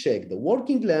recheck the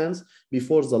working lens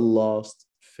before the last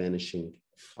finishing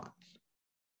file.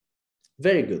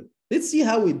 Very good. Let's see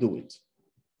how we do it.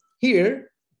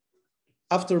 Here,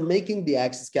 after making the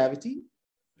axis cavity,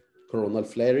 coronal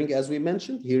flaring, as we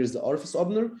mentioned, here is the orifice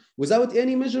opener without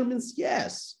any measurements.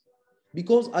 Yes,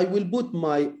 because I will put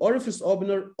my orifice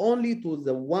opener only to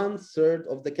the 1/3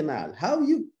 of the canal.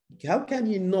 How can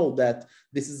you know that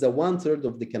this is the 1/3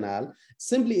 of the canal?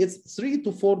 Simply, it's 3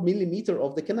 to 4 millimeter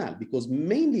of the canal, because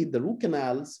mainly the root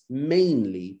canals,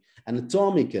 mainly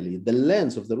anatomically, the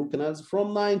length of the root canals from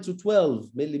 9 to 12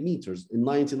 millimeters in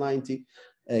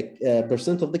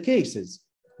 90% of the cases.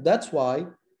 That's why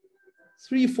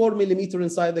 3-4 millimeter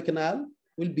inside the canal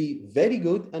will be very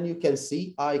good. And you can see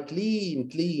I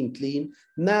clean.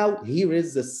 Now here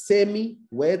is the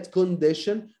semi-wet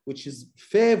condition, which is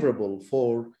favorable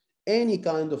for any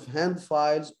kind of hand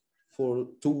files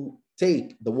to take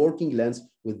the working lens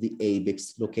with the apex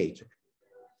locator.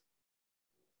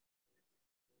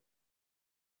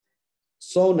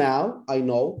 So now I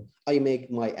know I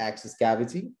make my axis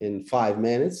cavity in 5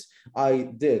 minutes. I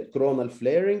did coronal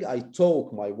flaring. I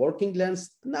took my working lens.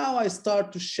 Now I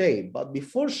start to shape. But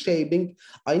before shaping,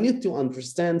 I need to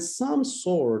understand some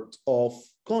sort of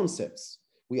concepts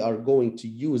we are going to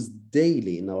use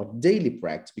daily in our daily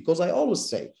practice. Because I always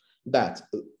say that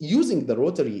using the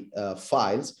rotary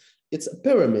files, it's a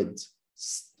pyramid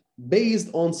based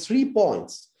on 3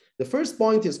 points. The first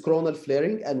point is coronal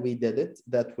flaring, and we did it.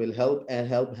 That will help,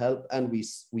 and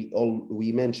we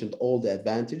mentioned all the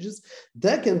advantages.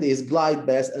 Second is glide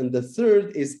path, and the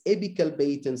third is apical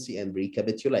patency and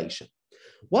recapitulation.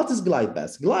 What is glide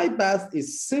path? Glide path is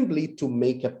simply to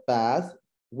make a path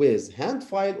with hand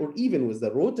file or even with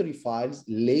the rotary files.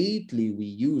 Lately, we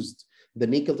used the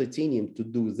nickel titanium to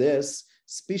do this,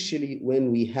 especially when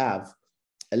we have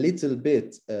a little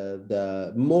bit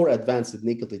the more advanced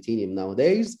nickel titanium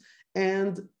nowadays,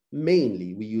 and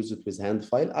mainly we use it with hand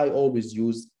file. I always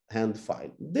use hand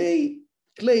file. They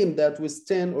claim that with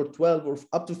 10 or 12 or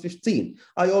up to 15,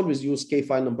 I always use K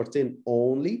file number 10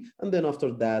 only, and then after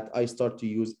that I start to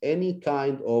use any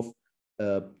kind of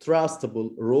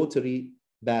trustable rotary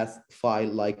bath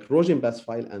file like Rogin bath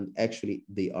file, and actually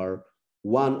they are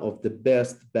one of the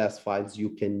best bath files you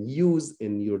can use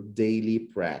in your daily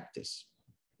practice.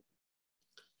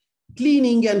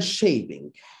 Cleaning and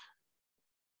shaping.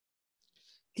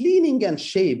 Cleaning and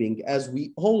shaping, as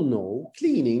we all know,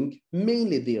 cleaning,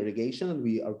 mainly the irrigation, and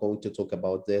we are going to talk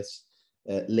about this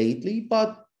lately,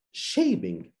 but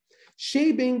shaping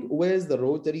with the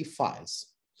rotary files.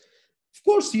 Of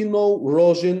course, you know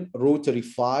Rogin rotary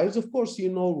files. Of course, you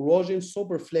know Rogin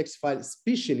superflex file,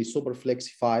 especially superflex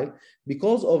file,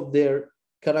 because of their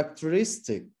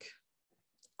characteristic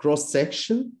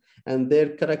cross-section and their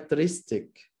characteristic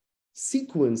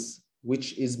sequence,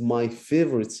 which is my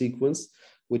favorite sequence,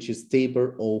 which is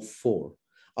taper 04.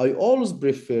 I always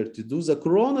prefer to do the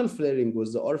coronal flaring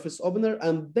with the orifice opener,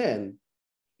 and then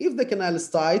if the canal is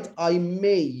tight, I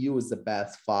may use the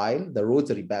bath file, the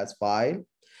rotary bath file.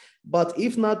 But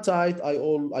if not tight,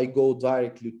 I go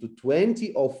directly to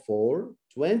 20/04,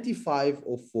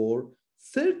 25/04,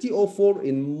 30/04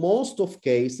 in most of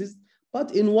cases,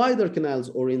 but in wider canals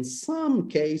or in some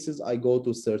cases, I go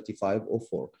to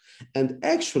 35/04. And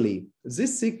actually,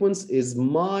 this sequence is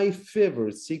my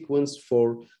favorite sequence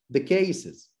for the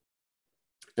cases.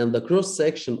 And the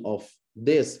cross-section of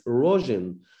this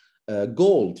Rogin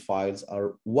gold files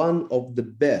are one of the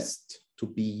best to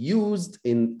be used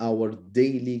in our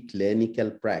daily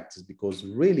clinical practice, because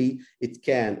really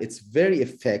it's very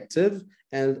effective,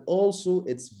 and also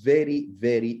it's very,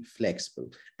 very flexible.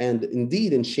 And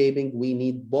indeed in shaping, we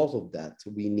need both of that.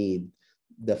 We need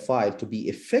the file to be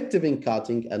effective in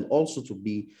cutting and also to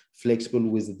be flexible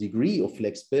with a degree of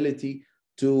flexibility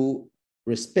to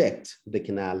respect the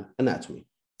canal anatomy.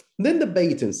 Then the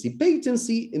patency.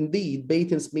 Patency, indeed,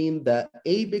 patents mean the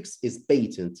apex is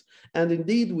patent. And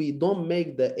indeed, we don't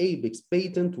make the apex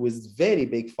patent with very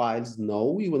big files.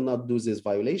 No, we will not do this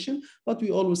violation, but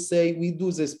we always say we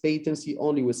do this patency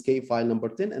only with K file number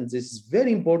 10. And this is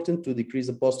very important to decrease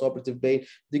the postoperative pain,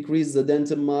 decrease the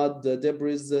dental mud, the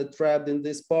debris trapped in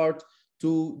this part,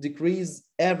 to decrease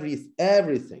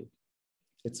everything.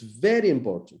 It's very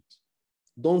important.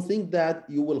 Don't think that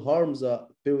you will harm the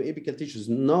perioapical tissues.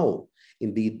 No,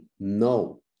 indeed,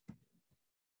 no.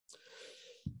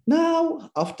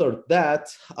 Now, after that,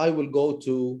 I will go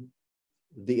to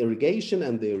the irrigation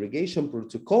and the irrigation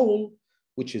protocol,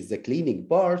 which is the cleaning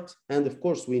part. And of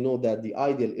course, we know that the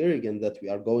ideal irrigant that we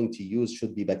are going to use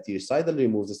should be bactericidal,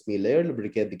 remove the smear layer,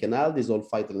 lubricate the canal, dissolve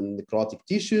vital and necrotic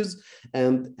tissues,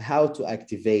 and how to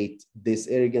activate this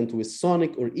irrigant with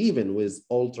sonic or even with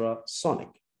ultrasonic.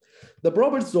 The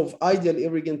properties of ideal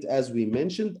irrigant, as we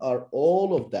mentioned, are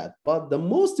all of that. But the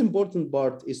most important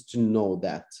part is to know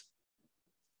that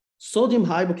sodium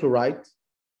hypochlorite,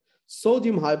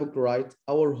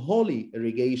 our holy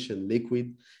irrigation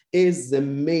liquid, is the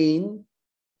main.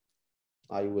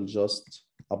 I will just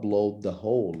upload the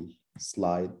whole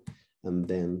slide and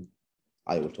then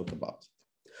I will talk about it.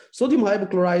 Sodium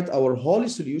hypochlorite, our holy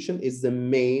solution, is the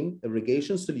main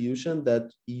irrigation solution that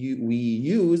we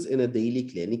use in a daily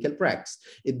clinical practice.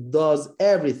 It does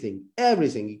everything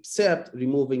except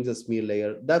removing the smear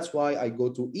layer. That's why I go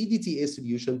to EDTA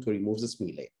solution to remove the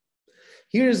smear layer.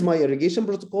 Here is my irrigation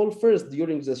protocol. First,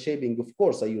 during the shaping, of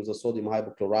course, I use a sodium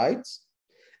hypochlorite.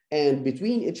 And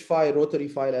between each file, rotary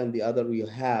file and the other, you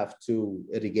have to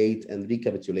irrigate and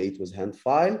recapitulate with hand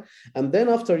file. And then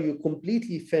after you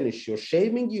completely finish your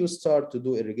shaping, you start to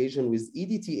do irrigation with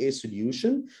EDTA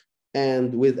solution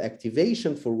and with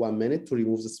activation for 1 minute to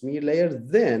remove the smear layer.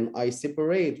 Then I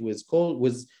separate with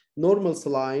normal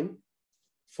saline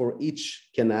for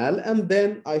each canal. And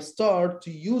then I start to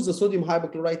use the sodium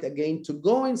hypochlorite again to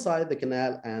go inside the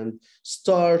canal and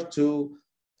start to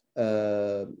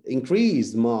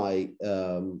increase my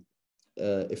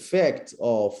effect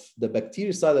of the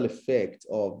bactericidal effect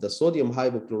of the sodium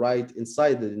hypochlorite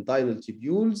inside the dentinal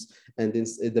tubules and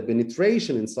the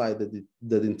penetration inside the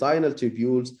dentinal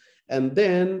tubules. And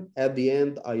then at the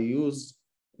end, I use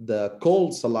the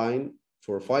cold saline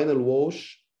for final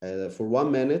wash for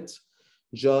 1 minute,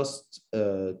 just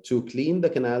to clean the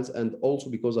canals, and also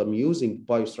because I'm using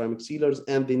bioceramic sealers.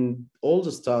 And in all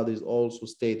the studies also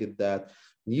stated that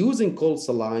using cold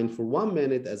saline for 1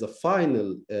 minute as a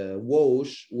final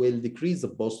wash will decrease the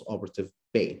post-operative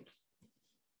pain.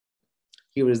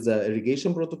 Here is the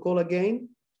irrigation protocol again.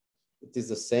 It is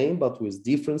the same, but with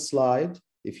different slide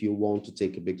if you want to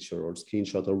take a picture or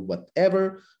screenshot or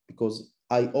whatever, because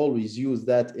I always use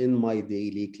that in my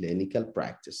daily clinical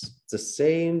practice. The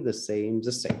same.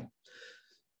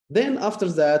 Then after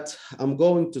that, I'm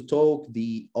going to talk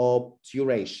the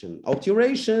obturation.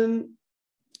 Obturation,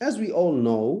 as we all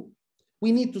know,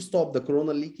 we need to stop the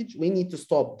coronal leakage, we need to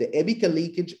stop the apical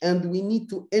leakage, and we need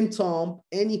to entomb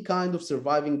any kind of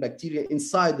surviving bacteria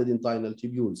inside the dentinal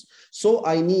tubules. So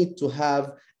I need to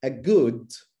have a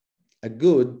good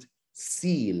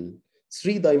seal,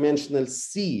 three-dimensional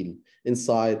seal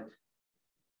inside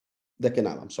the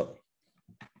canal,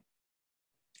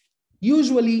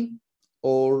 Usually,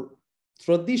 or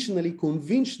traditionally,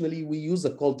 conventionally, we use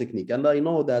a cold technique. And I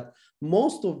know that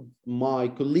most of my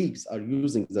colleagues are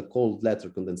using the cold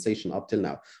lateral condensation up till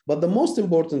now. But the most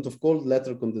important of cold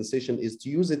lateral condensation is to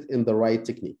use it in the right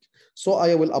technique. So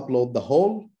I will upload the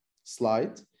whole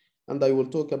slide and I will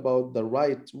talk about the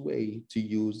right way to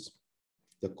use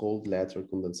the cold lateral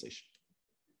condensation.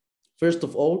 First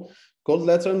of all, cold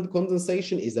lateral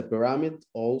condensation is a pyramid,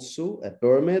 also a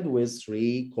pyramid with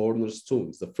 3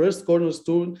 cornerstones. The first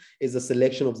cornerstone is a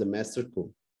selection of the master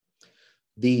cone.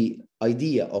 The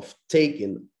idea of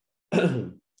taking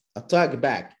a tug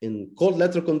back in cold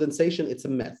lateral condensation, it's a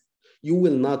myth. You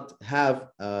will not have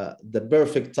the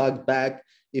perfect tug back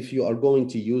if you are going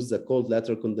to use the cold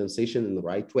lateral condensation in the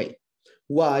right way.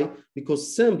 Why?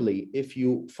 Because simply, if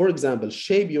you, for example,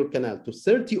 shape your canal to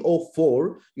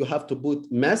 3004, you have to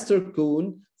put master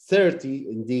cone 30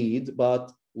 indeed, but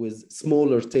with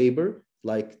smaller taper,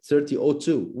 like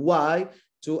 3002. Why?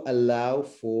 To allow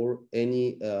for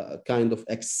any kind of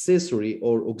accessory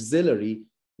or auxiliary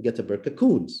Guttapercha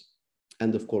cones.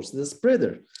 And of course, the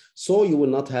spreader. So you will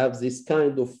not have this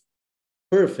kind of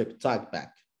perfect tug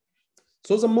back.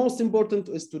 So the most important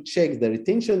is to check the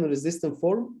retention resistant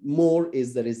form. More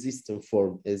is the resistant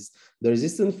form. The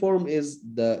resistant form is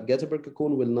the Guttapercha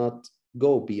cone will not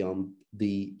go beyond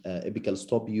the apical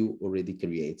stop you already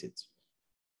created.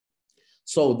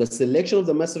 So the selection of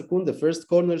the master cone, the first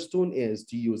cornerstone is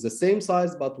to use the same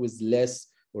size but with less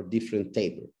or different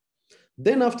taper.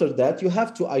 Then after that, you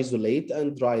have to isolate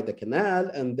and dry the canal,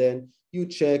 and then you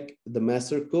check the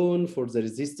master cone for the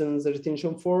resistance, the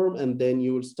retention form, and then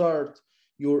you will start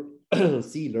your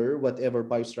sealer, whatever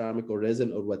bioceramic or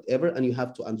resin or whatever, and you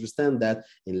have to understand that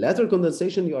in lateral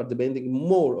condensation, you are depending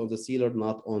more on the sealer,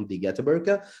 not on the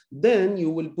Guttapercha. Then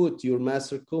you will put your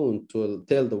master cone to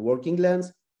tell the working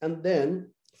length, and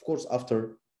then, of course,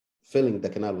 after filling the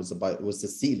canal with the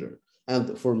sealer.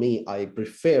 And for me, I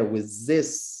prefer with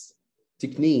this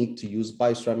technique to use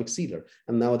bioceramic sealer.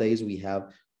 And nowadays we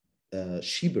have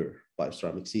cheaper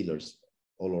bioceramic sealers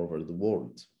all over the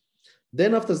world.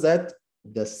 Then after that,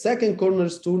 the second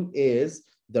cornerstone is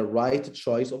the right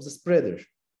choice of the spreader.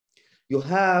 You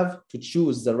have to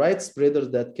choose the right spreader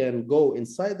that can go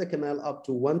inside the canal up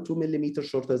to 1-2 millimeters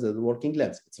shorter than the working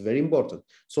length. It's very important.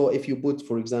 So if you put,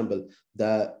 for example,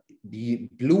 the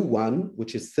blue one,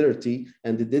 which is 30,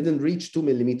 and it didn't reach 2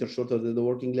 millimeters shorter than the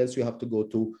working length, you have to go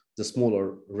to the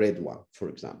smaller red one, for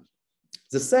example.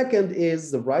 The second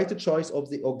is the right choice of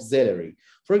the auxiliary.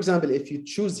 For example, if you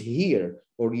choose here,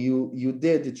 or you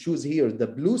did choose here the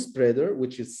blue spreader,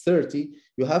 which is 30,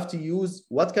 you have to use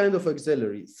what kind of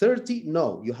auxiliary? 30?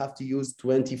 No, you have to use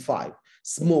 25,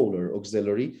 smaller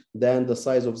auxiliary than the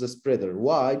size of the spreader.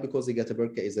 Why? Because the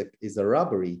Guttapercha is a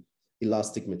rubbery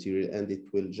elastic material, and it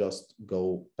will just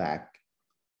go back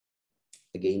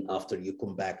again after you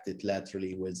compact it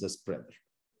laterally with the spreader.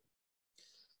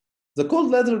 The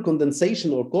cold lateral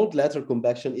condensation or cold lateral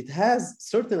compaction, it has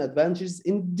certain advantages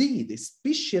indeed,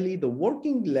 especially the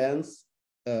working length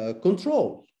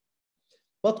control.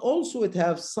 But also it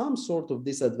has some sort of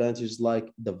disadvantages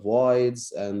like the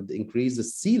voids and increase the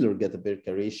sealer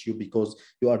Guttapercha ratio because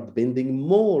you are depending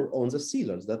more on the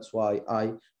sealers. That's why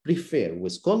I prefer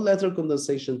with cold lateral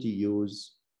condensation to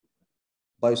use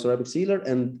bioceramic sealer,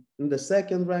 and in the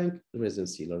second rank, resin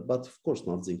sealer, but of course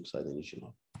not zinc oxide and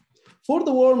eugenol. For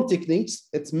the warm techniques,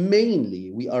 it's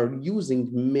mainly, we are using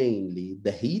mainly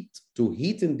the heat to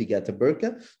heat in the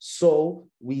Guttapercha. So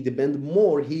we depend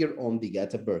more here on the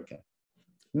Guttapercha.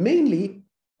 Mainly,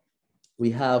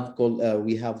 we have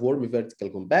warm vertical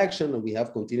compaction, and we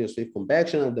have continuous wave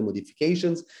compaction and the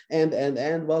modifications,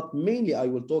 but mainly I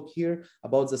will talk here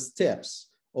about the steps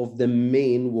of the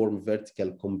main warm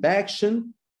vertical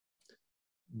compaction.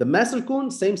 The master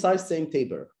cone, same size, same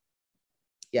taper.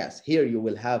 Yes, here you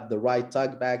will have the right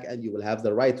tug back and you will have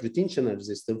the right retention and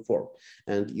resistant form.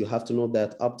 And you have to know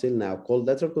that up till now, cold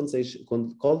lateral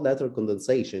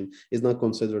condensation is not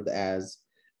considered as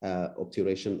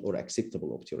obturation or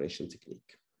acceptable obturation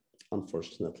technique,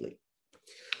 unfortunately.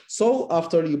 So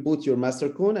after you put your master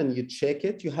cone and you check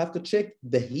it, you have to check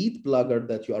the heat plugger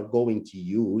that you are going to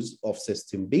use of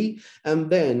system B. And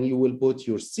then you will put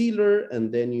your sealer, and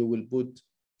then you will put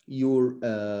your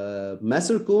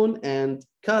master cone and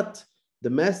cut the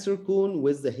master cone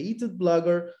with the heated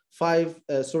plugger 3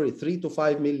 to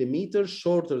 5 millimeters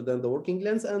shorter than the working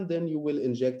length, and then you will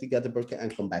inject the Guttapercha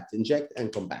and compact, inject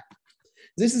and compact.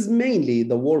 This is mainly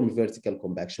the warm vertical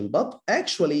compaction, but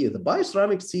actually the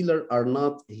bioceramic sealer are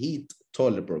not heat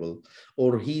tolerable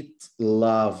or heat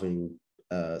loving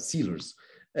sealers.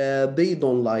 They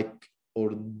don't like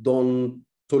or don't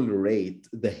tolerate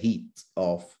the heat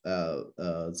of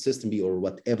system B or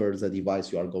whatever the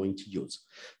device you are going to use.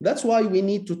 That's why we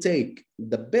need to take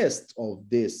the best of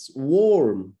this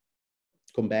warm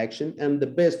compaction and the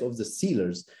best of the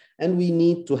sealers, and we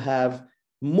need to have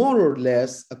more or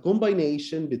less a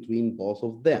combination between both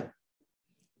of them.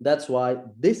 That's why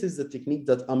this is the technique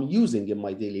that I'm using in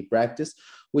my daily practice,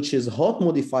 which is hot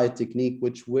modified technique,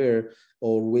 which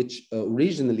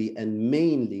originally and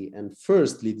mainly and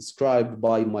firstly described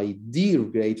by my dear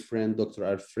great friend, Dr.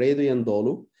 Alfredo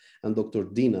Yandolo and Dr.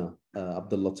 Dina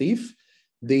Abdellatif.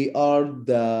 They are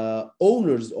the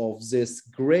owners of this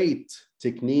great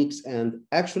techniques. And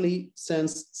actually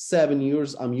since 7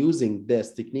 years, I'm using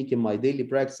this technique in my daily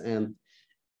practice, and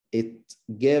it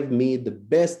gave me the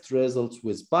best results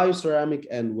with bioceramic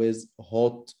and with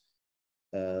hot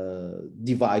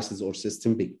devices or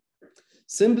system B.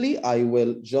 Simply, I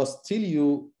will just tell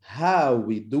you how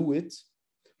we do it.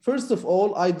 First of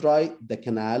all, I dry the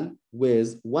canal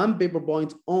with one paper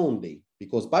point only.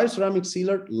 because bioceramic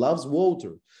sealer loves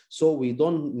water. So we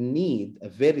don't need a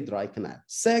very dry canal.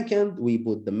 Second, we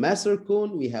put the master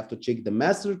cone. We have to check the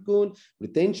master cone,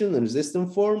 retention and resistant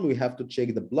form. We have to check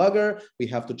the plugger. We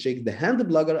have to check the hand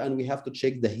plugger, and we have to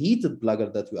check the heated plugger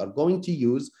that we are going to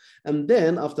use. And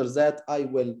then after that, I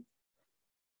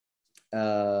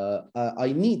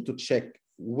need to check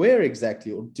where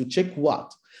exactly, or to check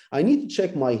what. I need to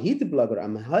check my heated plugger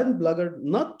and my hand plugger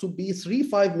not to be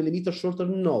 3-5 millimeter shorter.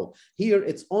 No, here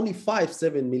it's only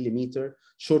 5-7 millimeter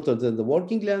shorter than the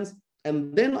working length.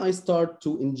 And then I start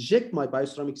to inject my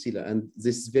bioceramic sealer. And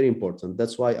this is very important.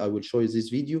 That's why I will show you this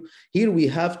video. Here we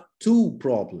have two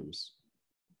problems.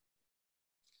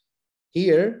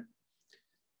 Here,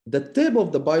 the tip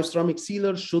of the bioceramic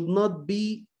sealer should not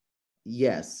be,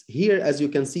 yes, here as you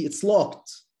can see, it's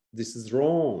locked. This is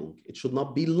wrong. It should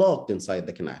not be locked inside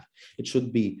the canal. It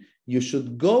should be, you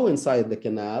should go inside the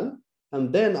canal,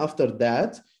 and then after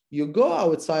that, you go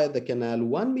outside the canal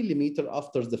 1 millimeter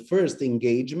after the first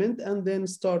engagement, and then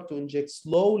start to inject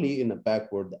slowly in a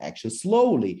backward action,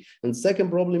 slowly. And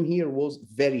second problem here was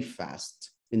very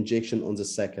fast injection on the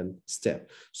second step.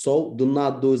 So do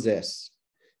not do this.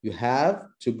 You have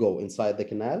to go inside the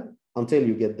canal until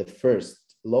you get the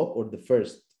first lock or the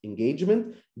first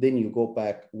engagement, then you go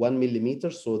back 1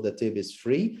 millimeter so the tip is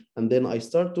free, and then I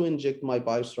start to inject my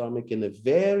bioceramic in a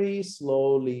very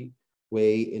slowly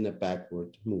way in a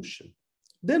backward motion.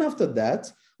 Then after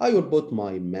that, I will put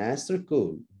my master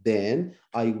cone. Then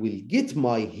I will get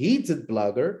my heated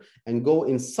plugger and go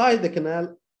inside the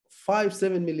canal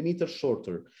 5-7 millimeter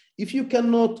shorter. If you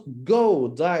cannot go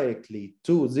directly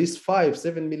to this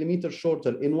 5-7 millimeter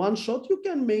shorter in one shot, you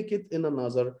can make it in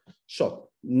another shot.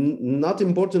 Not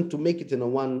important to make it in a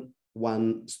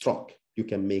one stroke. You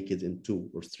can make it in 2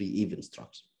 or 3 even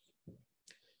strokes.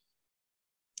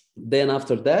 Then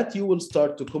after that, you will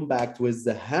start to come back with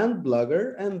the hand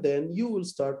plugger, and then you will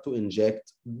start to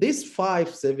inject this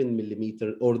 5-7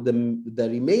 millimeter or the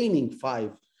remaining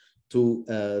 5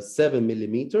 to 7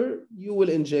 millimeter. You will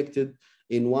inject it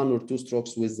in 1 or 2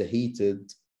 strokes with the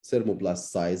heated thermoblast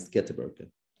sized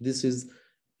Ketteberger. This is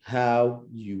how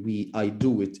I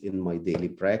do it in my daily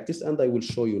practice, and I will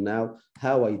show you now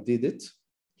how I did it.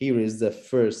 Here is the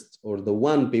first or the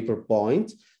one paper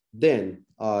point. Then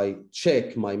I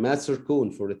check my master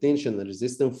cone for retention and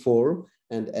resistant form,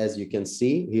 and as you can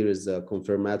see, here is a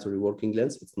confirmatory working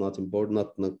length. It's not important,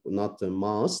 not a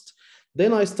must.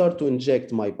 Then I start to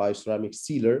inject my bioceramic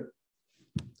sealer,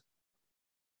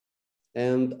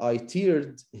 and I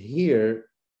tiered here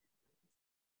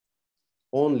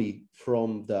only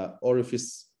from the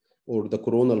orifice or the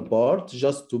coronal part,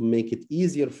 just to make it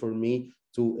easier for me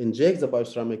to inject the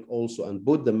bioceramic also and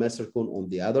put the master cone on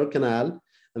the other canal.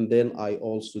 And then I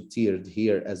also tiered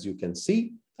here, as you can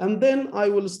see. And then I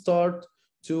will start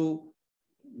to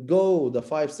go the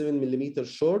 5-7 millimeter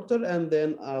shorter. And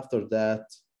then after that,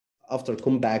 after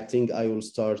compacting, I will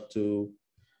start to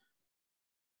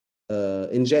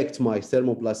inject my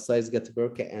thermoblast size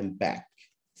Getteberger and back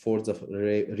for the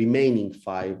remaining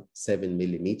 5-7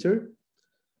 millimeter.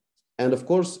 And of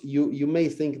course, you may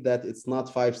think that it's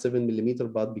not 5-7 millimeter,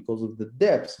 but because of the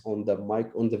depth on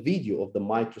the video of the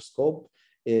microscope,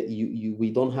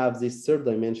 we don't have this third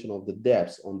dimension of the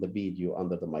depth on the video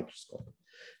under the microscope.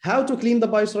 How to clean the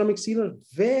bioceramic sealer?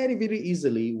 Very, very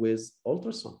easily with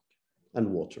ultrasonic and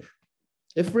water.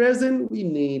 If resin, we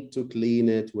need to clean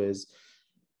it with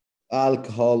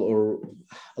alcohol or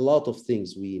a lot of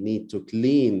things. We need to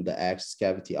clean the access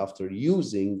cavity after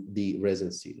using the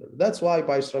resin sealer. That's why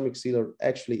bioceramic sealer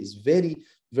actually is very,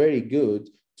 very good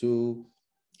to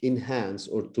enhance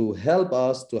or to help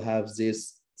us to have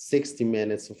this 60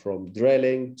 minutes from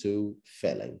drilling to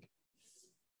filling.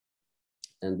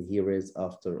 And here is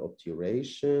after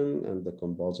obturation and the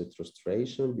composite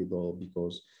restoration below,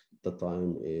 because the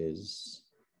time is,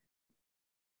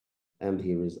 and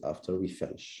here is after we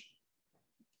finish.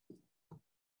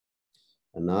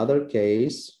 Another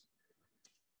case,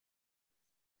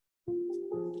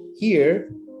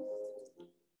 here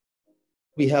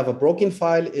we have a broken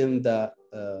file in the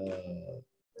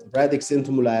radix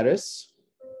intimolaris.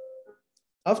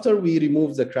 After we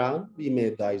remove the crown, we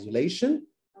made the isolation.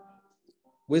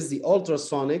 With the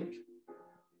ultrasonic,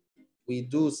 we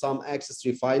do some access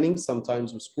refining,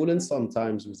 sometimes with coolant,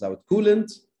 sometimes without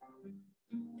coolant.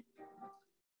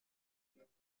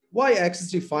 Why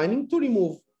access refining? To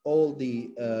remove all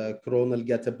the coronal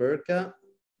Getteberger.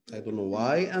 I don't know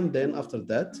why. And then after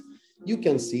that, you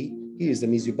can see here is the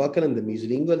mesiobuccal and the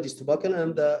mesolingual distobuccal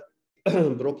and the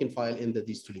broken file in the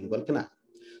distolingual canal.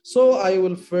 So I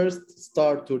will first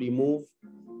start to remove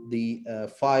the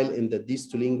file in the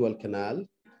distolingual canal.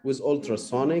 with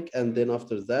ultrasonic, and then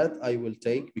after that I will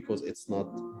take, because it's not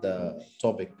the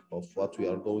topic of what we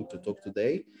are going to talk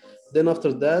today, then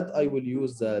after that I will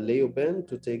use the Leo pen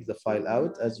to take the file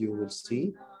out, as you will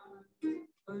see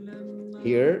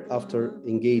here. After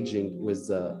engaging with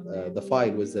the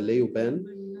file with the Leo pen,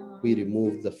 we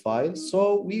remove the file.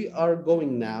 So we are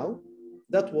going now,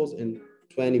 that was in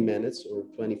 20 minutes or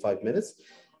 25 minutes.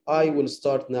 I will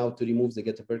start now to remove the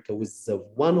Getaperca with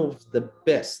one of the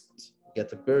best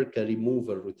Getaperca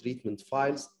removal retreatment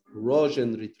files,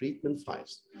 Rogin retreatment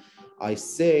files. I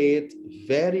say it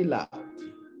very loud.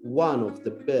 One of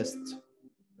the best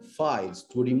files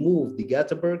to remove the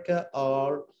Getaperca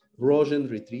are Rogin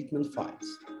retreatment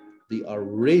files. They are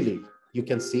really, you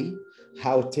can see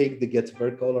how take the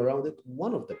Getaperca all around it,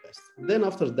 one of the best. Then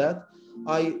after that,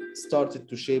 I started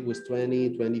to shape with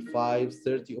 20, 25,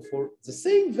 30, or 40, the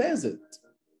same visit.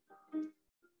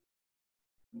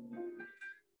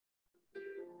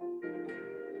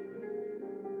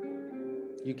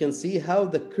 You can see how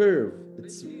the curve,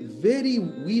 it's very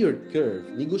weird curve,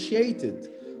 negotiated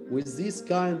with this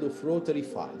kind of rotary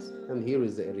files. And here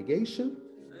is the irrigation.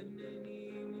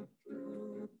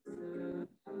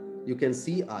 You can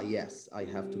see, yes, I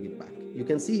have to get back. You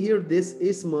can see here this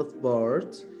isthmus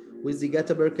part with the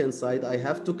Getaperca inside. I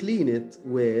have to clean it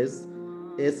with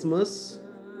isthmus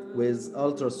with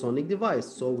ultrasonic device.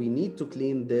 So we need to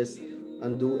clean this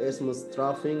and do isthmus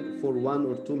troughing for 1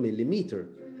 or 2 millimeter.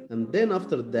 And then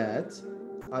after that,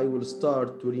 I will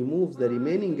start to remove the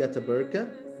remaining Getaperca.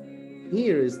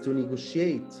 Here is to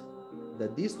negotiate the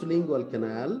distolingual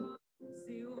canal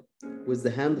with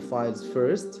the hand files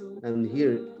first. And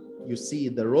here you see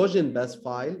the Rogin best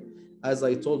file. As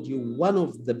I told you, one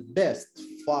of the best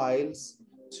files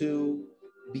to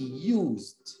be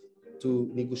used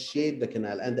to negotiate the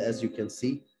canal. And as you can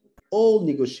see, all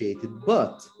negotiated,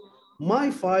 but my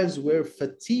files were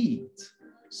fatigued.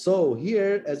 So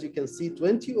here, as you can see,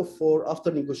 2004,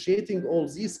 after negotiating all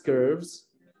these curves,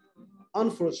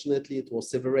 unfortunately, it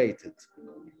was separated.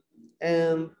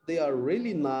 And they are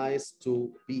really nice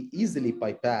to be easily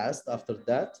bypassed after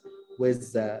that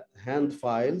with the hand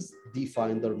files,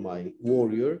 Defender, my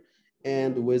warrior,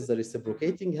 and with the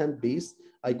reciprocating hand piece,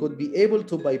 I could be able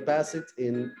to bypass it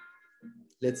in,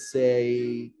 let's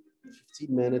say,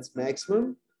 15 minutes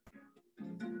maximum.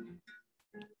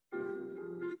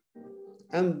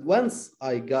 And once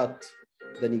I got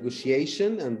the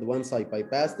negotiation and once I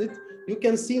bypassed it, you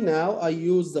can see now I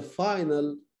use the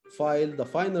final file, the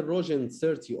final Rogin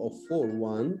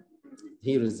 3004-1.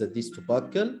 Here is the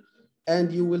distobuccal,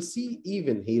 and you will see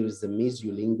even here is the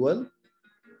mesiolingual.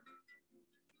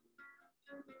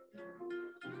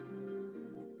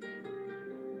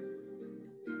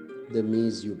 The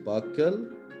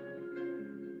mesiobuccal.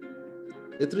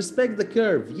 It respects the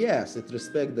curve, yes, it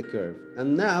respects the curve.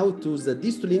 And now to the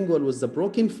distolingual with the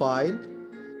broken file,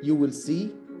 you will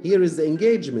see here is the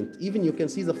engagement. Even you can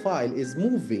see the file is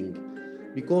moving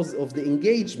because of the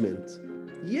engagement.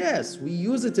 Yes, we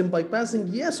use it in bypassing.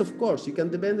 Yes, of course, you can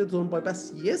depend it on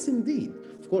bypass. Yes, indeed.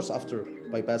 Of course, after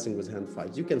bypassing with hand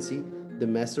files, you can see the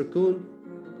master cone.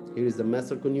 Here is the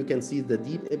master cone. You can see the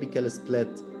deep apical split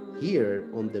here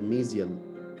on the mesial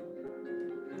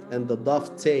and the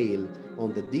dovetail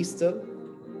on the distal.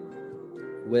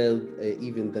 Well,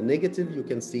 even the negative, you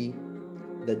can see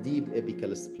the deep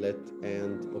apical split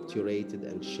and obturated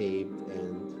and shaped.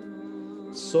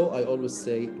 And so I always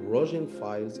say Rogin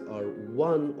files are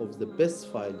one of the best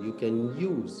files you can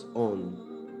use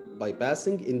on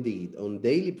bypassing indeed, on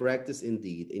daily practice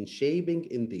indeed, in shaping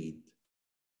indeed.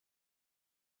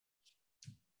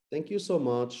 Thank you so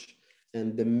much.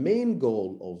 And the main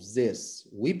goal of this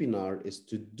webinar is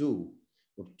to do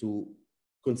or to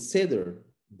consider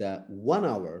that 1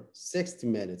 hour, 60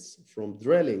 minutes from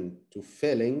drilling to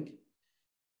filling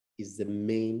is the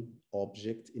main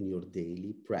object in your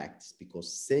daily practice,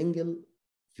 because single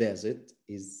visit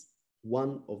is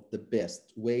one of the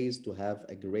best ways to have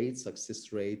a great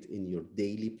success rate in your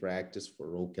daily practice for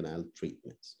root canal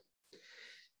treatments.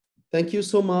 Thank you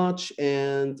so much.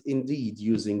 And indeed,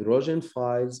 using Rogin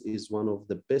files is one of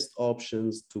the best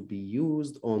options to be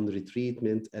used on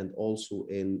retreatment and also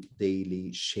in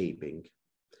daily shaping.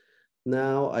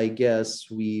 Now, I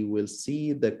guess we will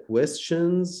see the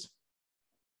questions.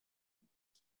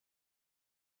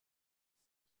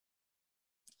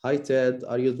 Hi, Ted,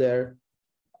 are you there?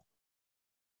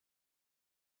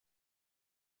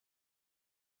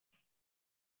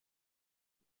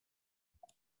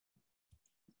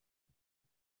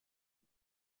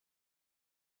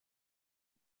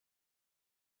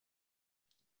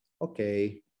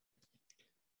 Okay.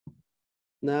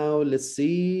 Now let's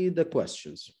see the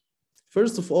questions.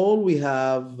 First of all, we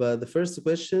have the first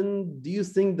question. Do you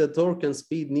think the torque and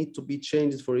speed need to be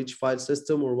changed for each file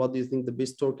system, or what do you think the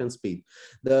best torque and speed?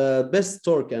 The best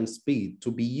torque and speed to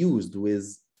be used with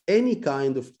any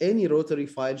kind of any rotary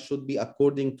file should be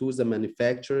according to the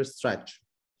manufacturer structure,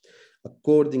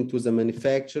 according to the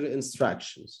manufacturer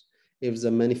instructions. If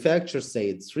the manufacturer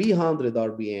said 300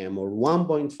 RPM or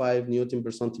 1.5 Newton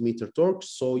per centimeter torque,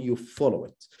 so you follow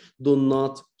it. Do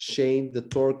not change the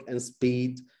torque and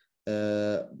speed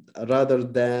rather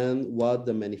than what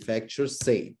the manufacturer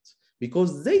said,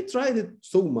 because they tried it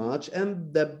so much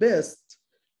and the best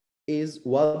is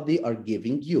what they are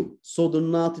giving you. So do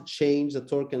not change the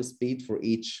torque and speed for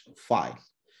each file.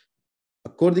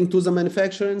 According to the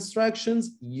manufacturer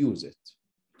instructions, use it.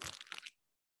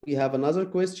 We have another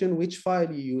question. Which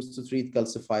file you use to treat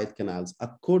calcified canals?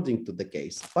 According to the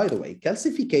case. By the way,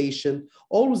 calcification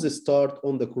always starts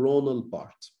on the coronal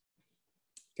part.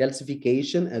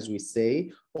 Calcification, as we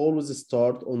say, always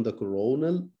start on the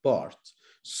coronal part.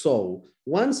 So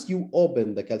once you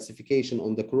open the calcification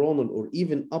on the coronal or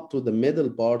even up to the middle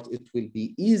part, it will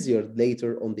be easier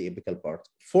later on the apical part.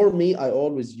 For me, I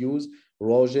always use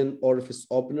Rogin orifice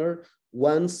opener.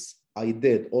 Once I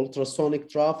did ultrasonic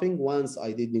troughing, once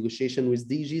I did negotiation with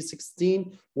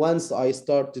DG16, once I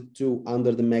started to,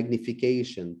 under the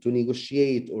magnification, to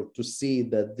negotiate or to see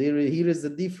that here is the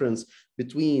difference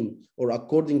between, or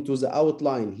according to the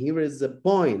outline, here is the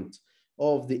point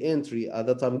of the entry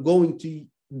that I'm going to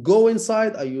go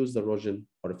inside, I use the Rogin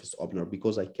orifice opener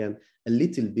because I can a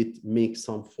little bit make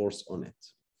some force on it.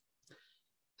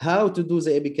 How to do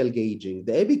the apical gauging?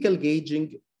 The apical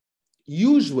gauging,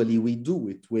 usually we do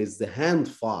it with the hand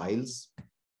files,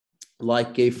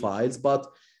 like K files, but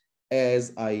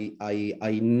as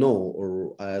I know,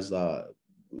 or as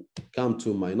come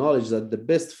to my knowledge, that the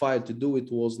best file to do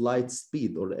it was light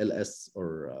speed or LS,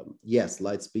 or yes,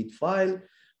 light speed file,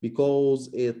 because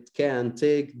it can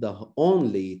take the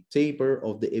only taper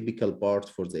of the apical part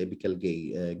for the apical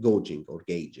gauging or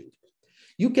gauging.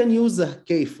 You can use the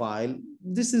K file.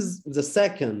 This is the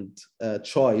second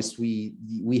choice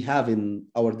we have in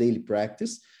our daily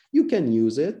practice. You can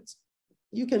use it.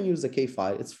 You can use the K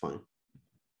file, it's fine.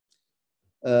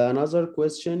 Another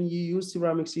question, you use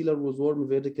ceramic sealer with warm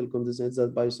vertical condensate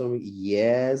that bioceramic?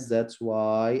 Yes, that's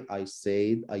why I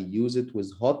said I use it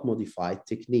with hot modified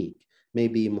technique.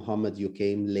 Maybe Mohammed, you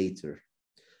came later.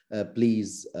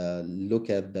 Please look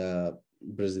at the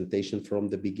presentation from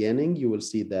the beginning. You will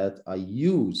see that I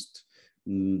used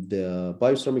the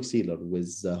bioceramic sealer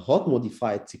with the hot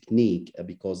modified technique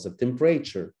because the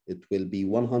temperature, it will be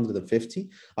 150.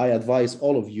 I advise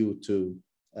all of you to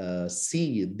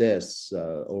see this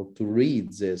or to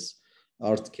read this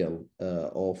article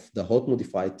of the hot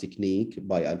modified technique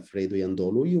by Alfredo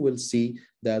Iandolo. You will see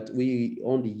that we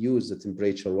only use the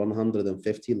temperature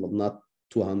 150, not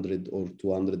 200 or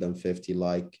 250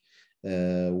 like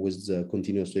with the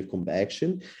continuous wave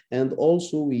compaction. And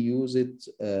also we use it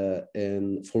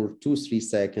for 2-3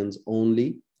 seconds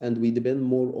only, and we depend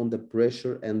more on the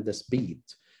pressure and the speed,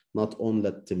 not on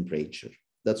the temperature.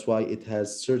 That's why it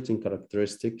has certain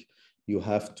characteristic. You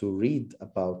have to read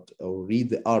about or read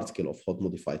the article of hot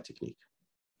modified technique.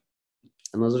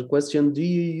 Another question, do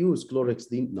you use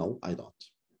chlorhexidine? No, I don't.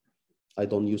 I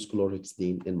don't use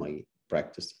chlorhexidine in my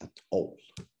practice at all.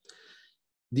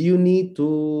 Do you need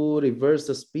to reverse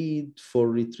the speed for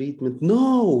retreatment?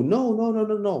 No.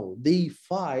 The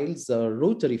files, the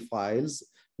rotary files,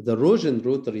 the Rogin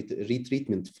rotary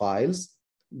retreatment files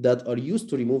that are used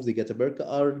to remove the getaperca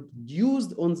are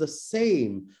used on the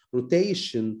same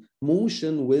rotation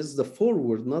motion with the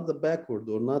forward, not the backward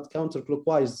or not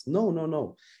counterclockwise.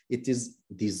 No. It is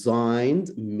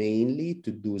designed mainly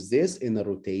to do this in a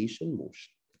rotation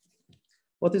motion.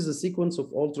 What is the sequence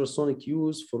of ultrasonic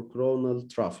use for coronal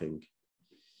troughing?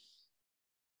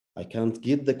 I can't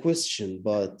get the question,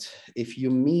 but if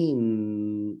you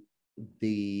mean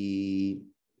the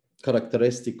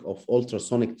characteristic of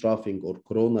ultrasonic troughing or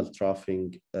coronal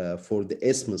troughing for the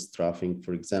isthmus troughing,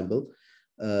 for example,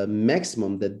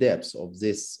 maximum the depth of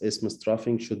this isthmus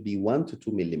troughing should be 1 to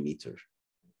 2 millimeters.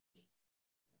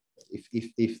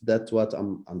 If that's what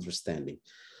I'm understanding.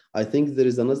 I think there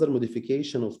is another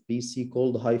modification of PC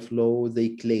called high flow. They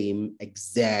claim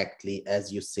exactly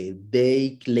as you say.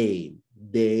 They claim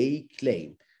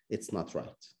it's not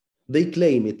right. They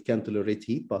claim it can tolerate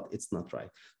heat, but it's not right.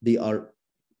 They are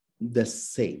the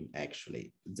same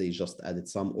actually. They just added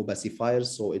some opacifiers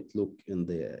so it look in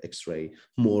the X-ray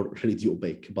more radio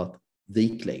opaque, but they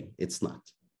claim it's not.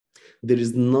 There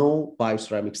is no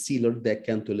bioceramic sealer that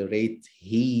can tolerate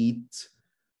heat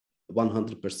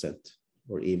 100%.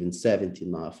 Or even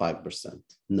 75%.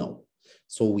 No,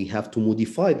 So we have to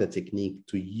modify the technique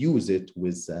to use it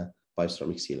with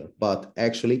bioceramic sealer. But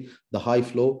actually, the high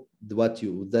flow, that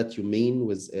you mean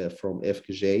with from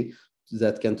FKJ,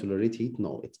 that can tolerate heat?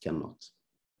 No, it cannot.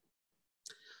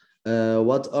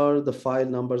 What are the file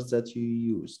numbers that you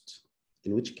used?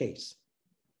 In which case?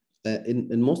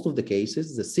 In most of the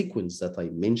cases, the sequence that I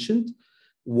mentioned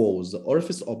was the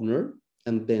orifice opener,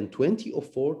 and then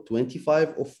 2004,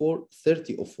 2504,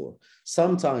 3004.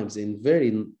 Sometimes in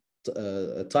very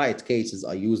tight cases,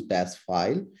 I use bath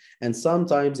file, and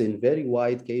sometimes in very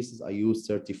wide cases, I use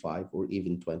 35 or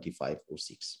even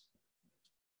 2506.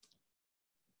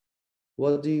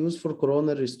 What do you use for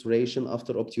coronal restoration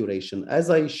after obturation?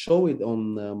 As I showed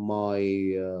on my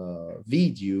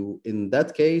video, in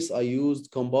that case, I used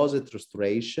composite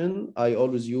restoration. I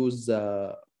always use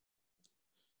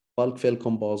bulk fill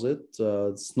composite,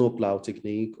 snowplow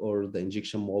technique, or the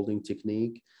injection molding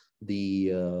technique, the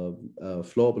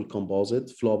flowable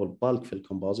composite, flowable bulk fill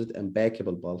composite, and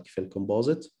backable bulk fill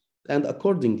composite. And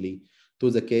accordingly to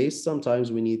the case,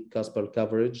 sometimes we need Casper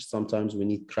coverage, sometimes we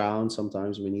need crown,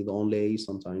 sometimes we need onlay,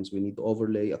 sometimes we need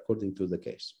overlay, according to the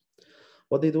case.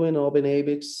 What they do in open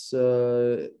apex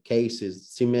cases,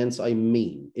 cements, I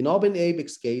mean. In open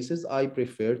apex cases, I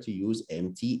prefer to use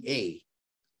MTA,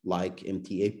 like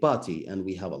MTA putty, and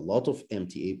we have a lot of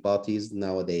MTA putties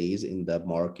nowadays in the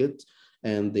market,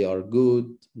 and they are good,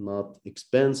 not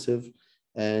expensive,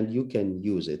 and you can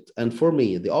use it. And for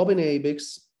me, the open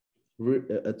apex,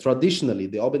 traditionally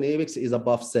the open apex is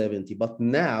above 70, but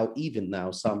now, even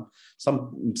now, some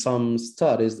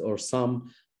studies or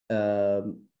some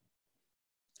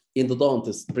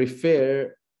endodontists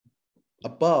prefer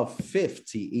above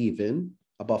 50, even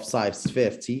above size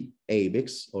 50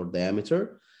 apex or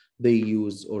diameter. They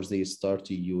use, or they start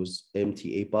to use,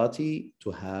 MTA putty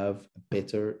to have a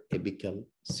better apical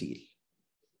seal.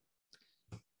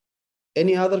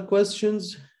 Any other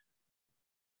questions?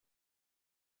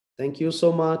 Thank you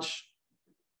so much.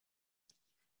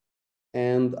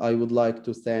 And I would like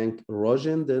to thank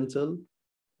Rogin Dental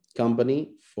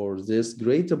Company for this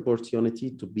great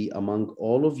opportunity to be among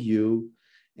all of you.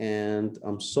 And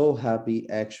I'm so happy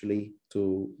actually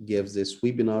to give this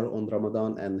webinar on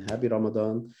Ramadan, and happy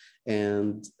Ramadan.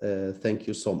 And thank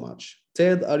you so much.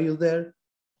 Ted, are you there?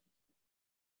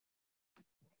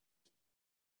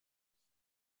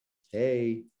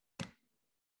 Hey.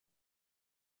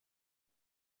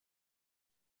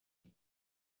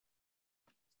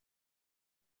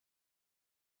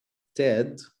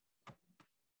 Ted,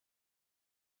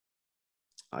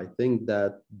 I think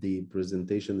that the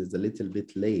presentation is a little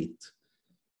bit late.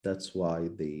 That's why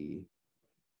they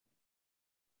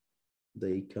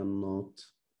cannot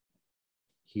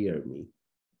hear me.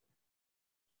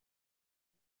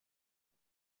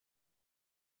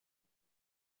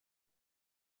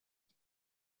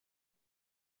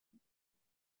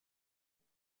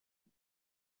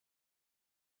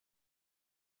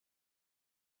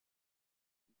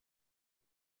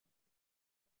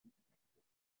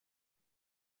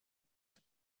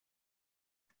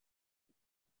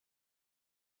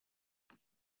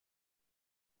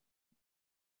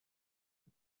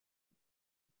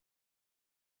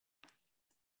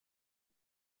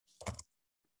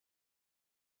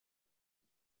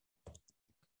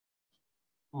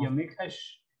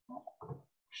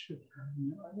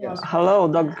 Yes. Hello,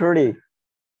 Dr. Kurdi.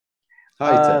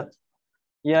 Hi, Ted.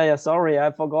 Yeah, sorry,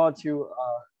 I forgot to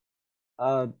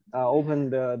open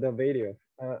the video.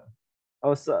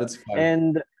 Also, That's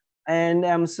fine. And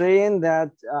I'm saying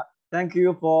that thank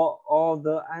you for all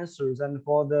the answers and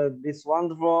for this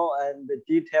wonderful and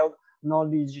detailed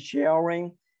knowledge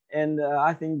sharing. And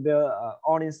I think the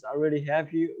audience are really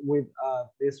happy with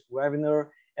this webinar.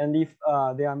 And if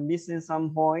they are missing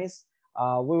some points,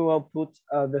 we will put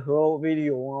the whole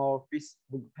video on our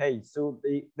Facebook page so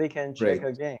they can check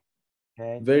again.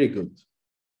 Okay. Very good.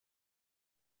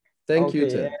 Thank you,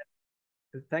 Ted.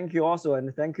 Thank you also,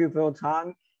 and thank you for your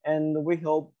time. And we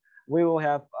hope we will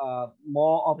have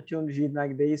more opportunities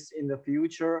like this in the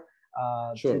future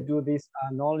to do this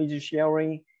knowledge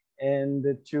sharing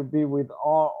and to be with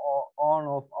all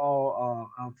of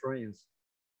our friends.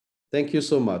 Thank you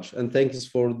so much, and thanks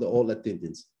for all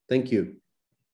attendance. Thank you.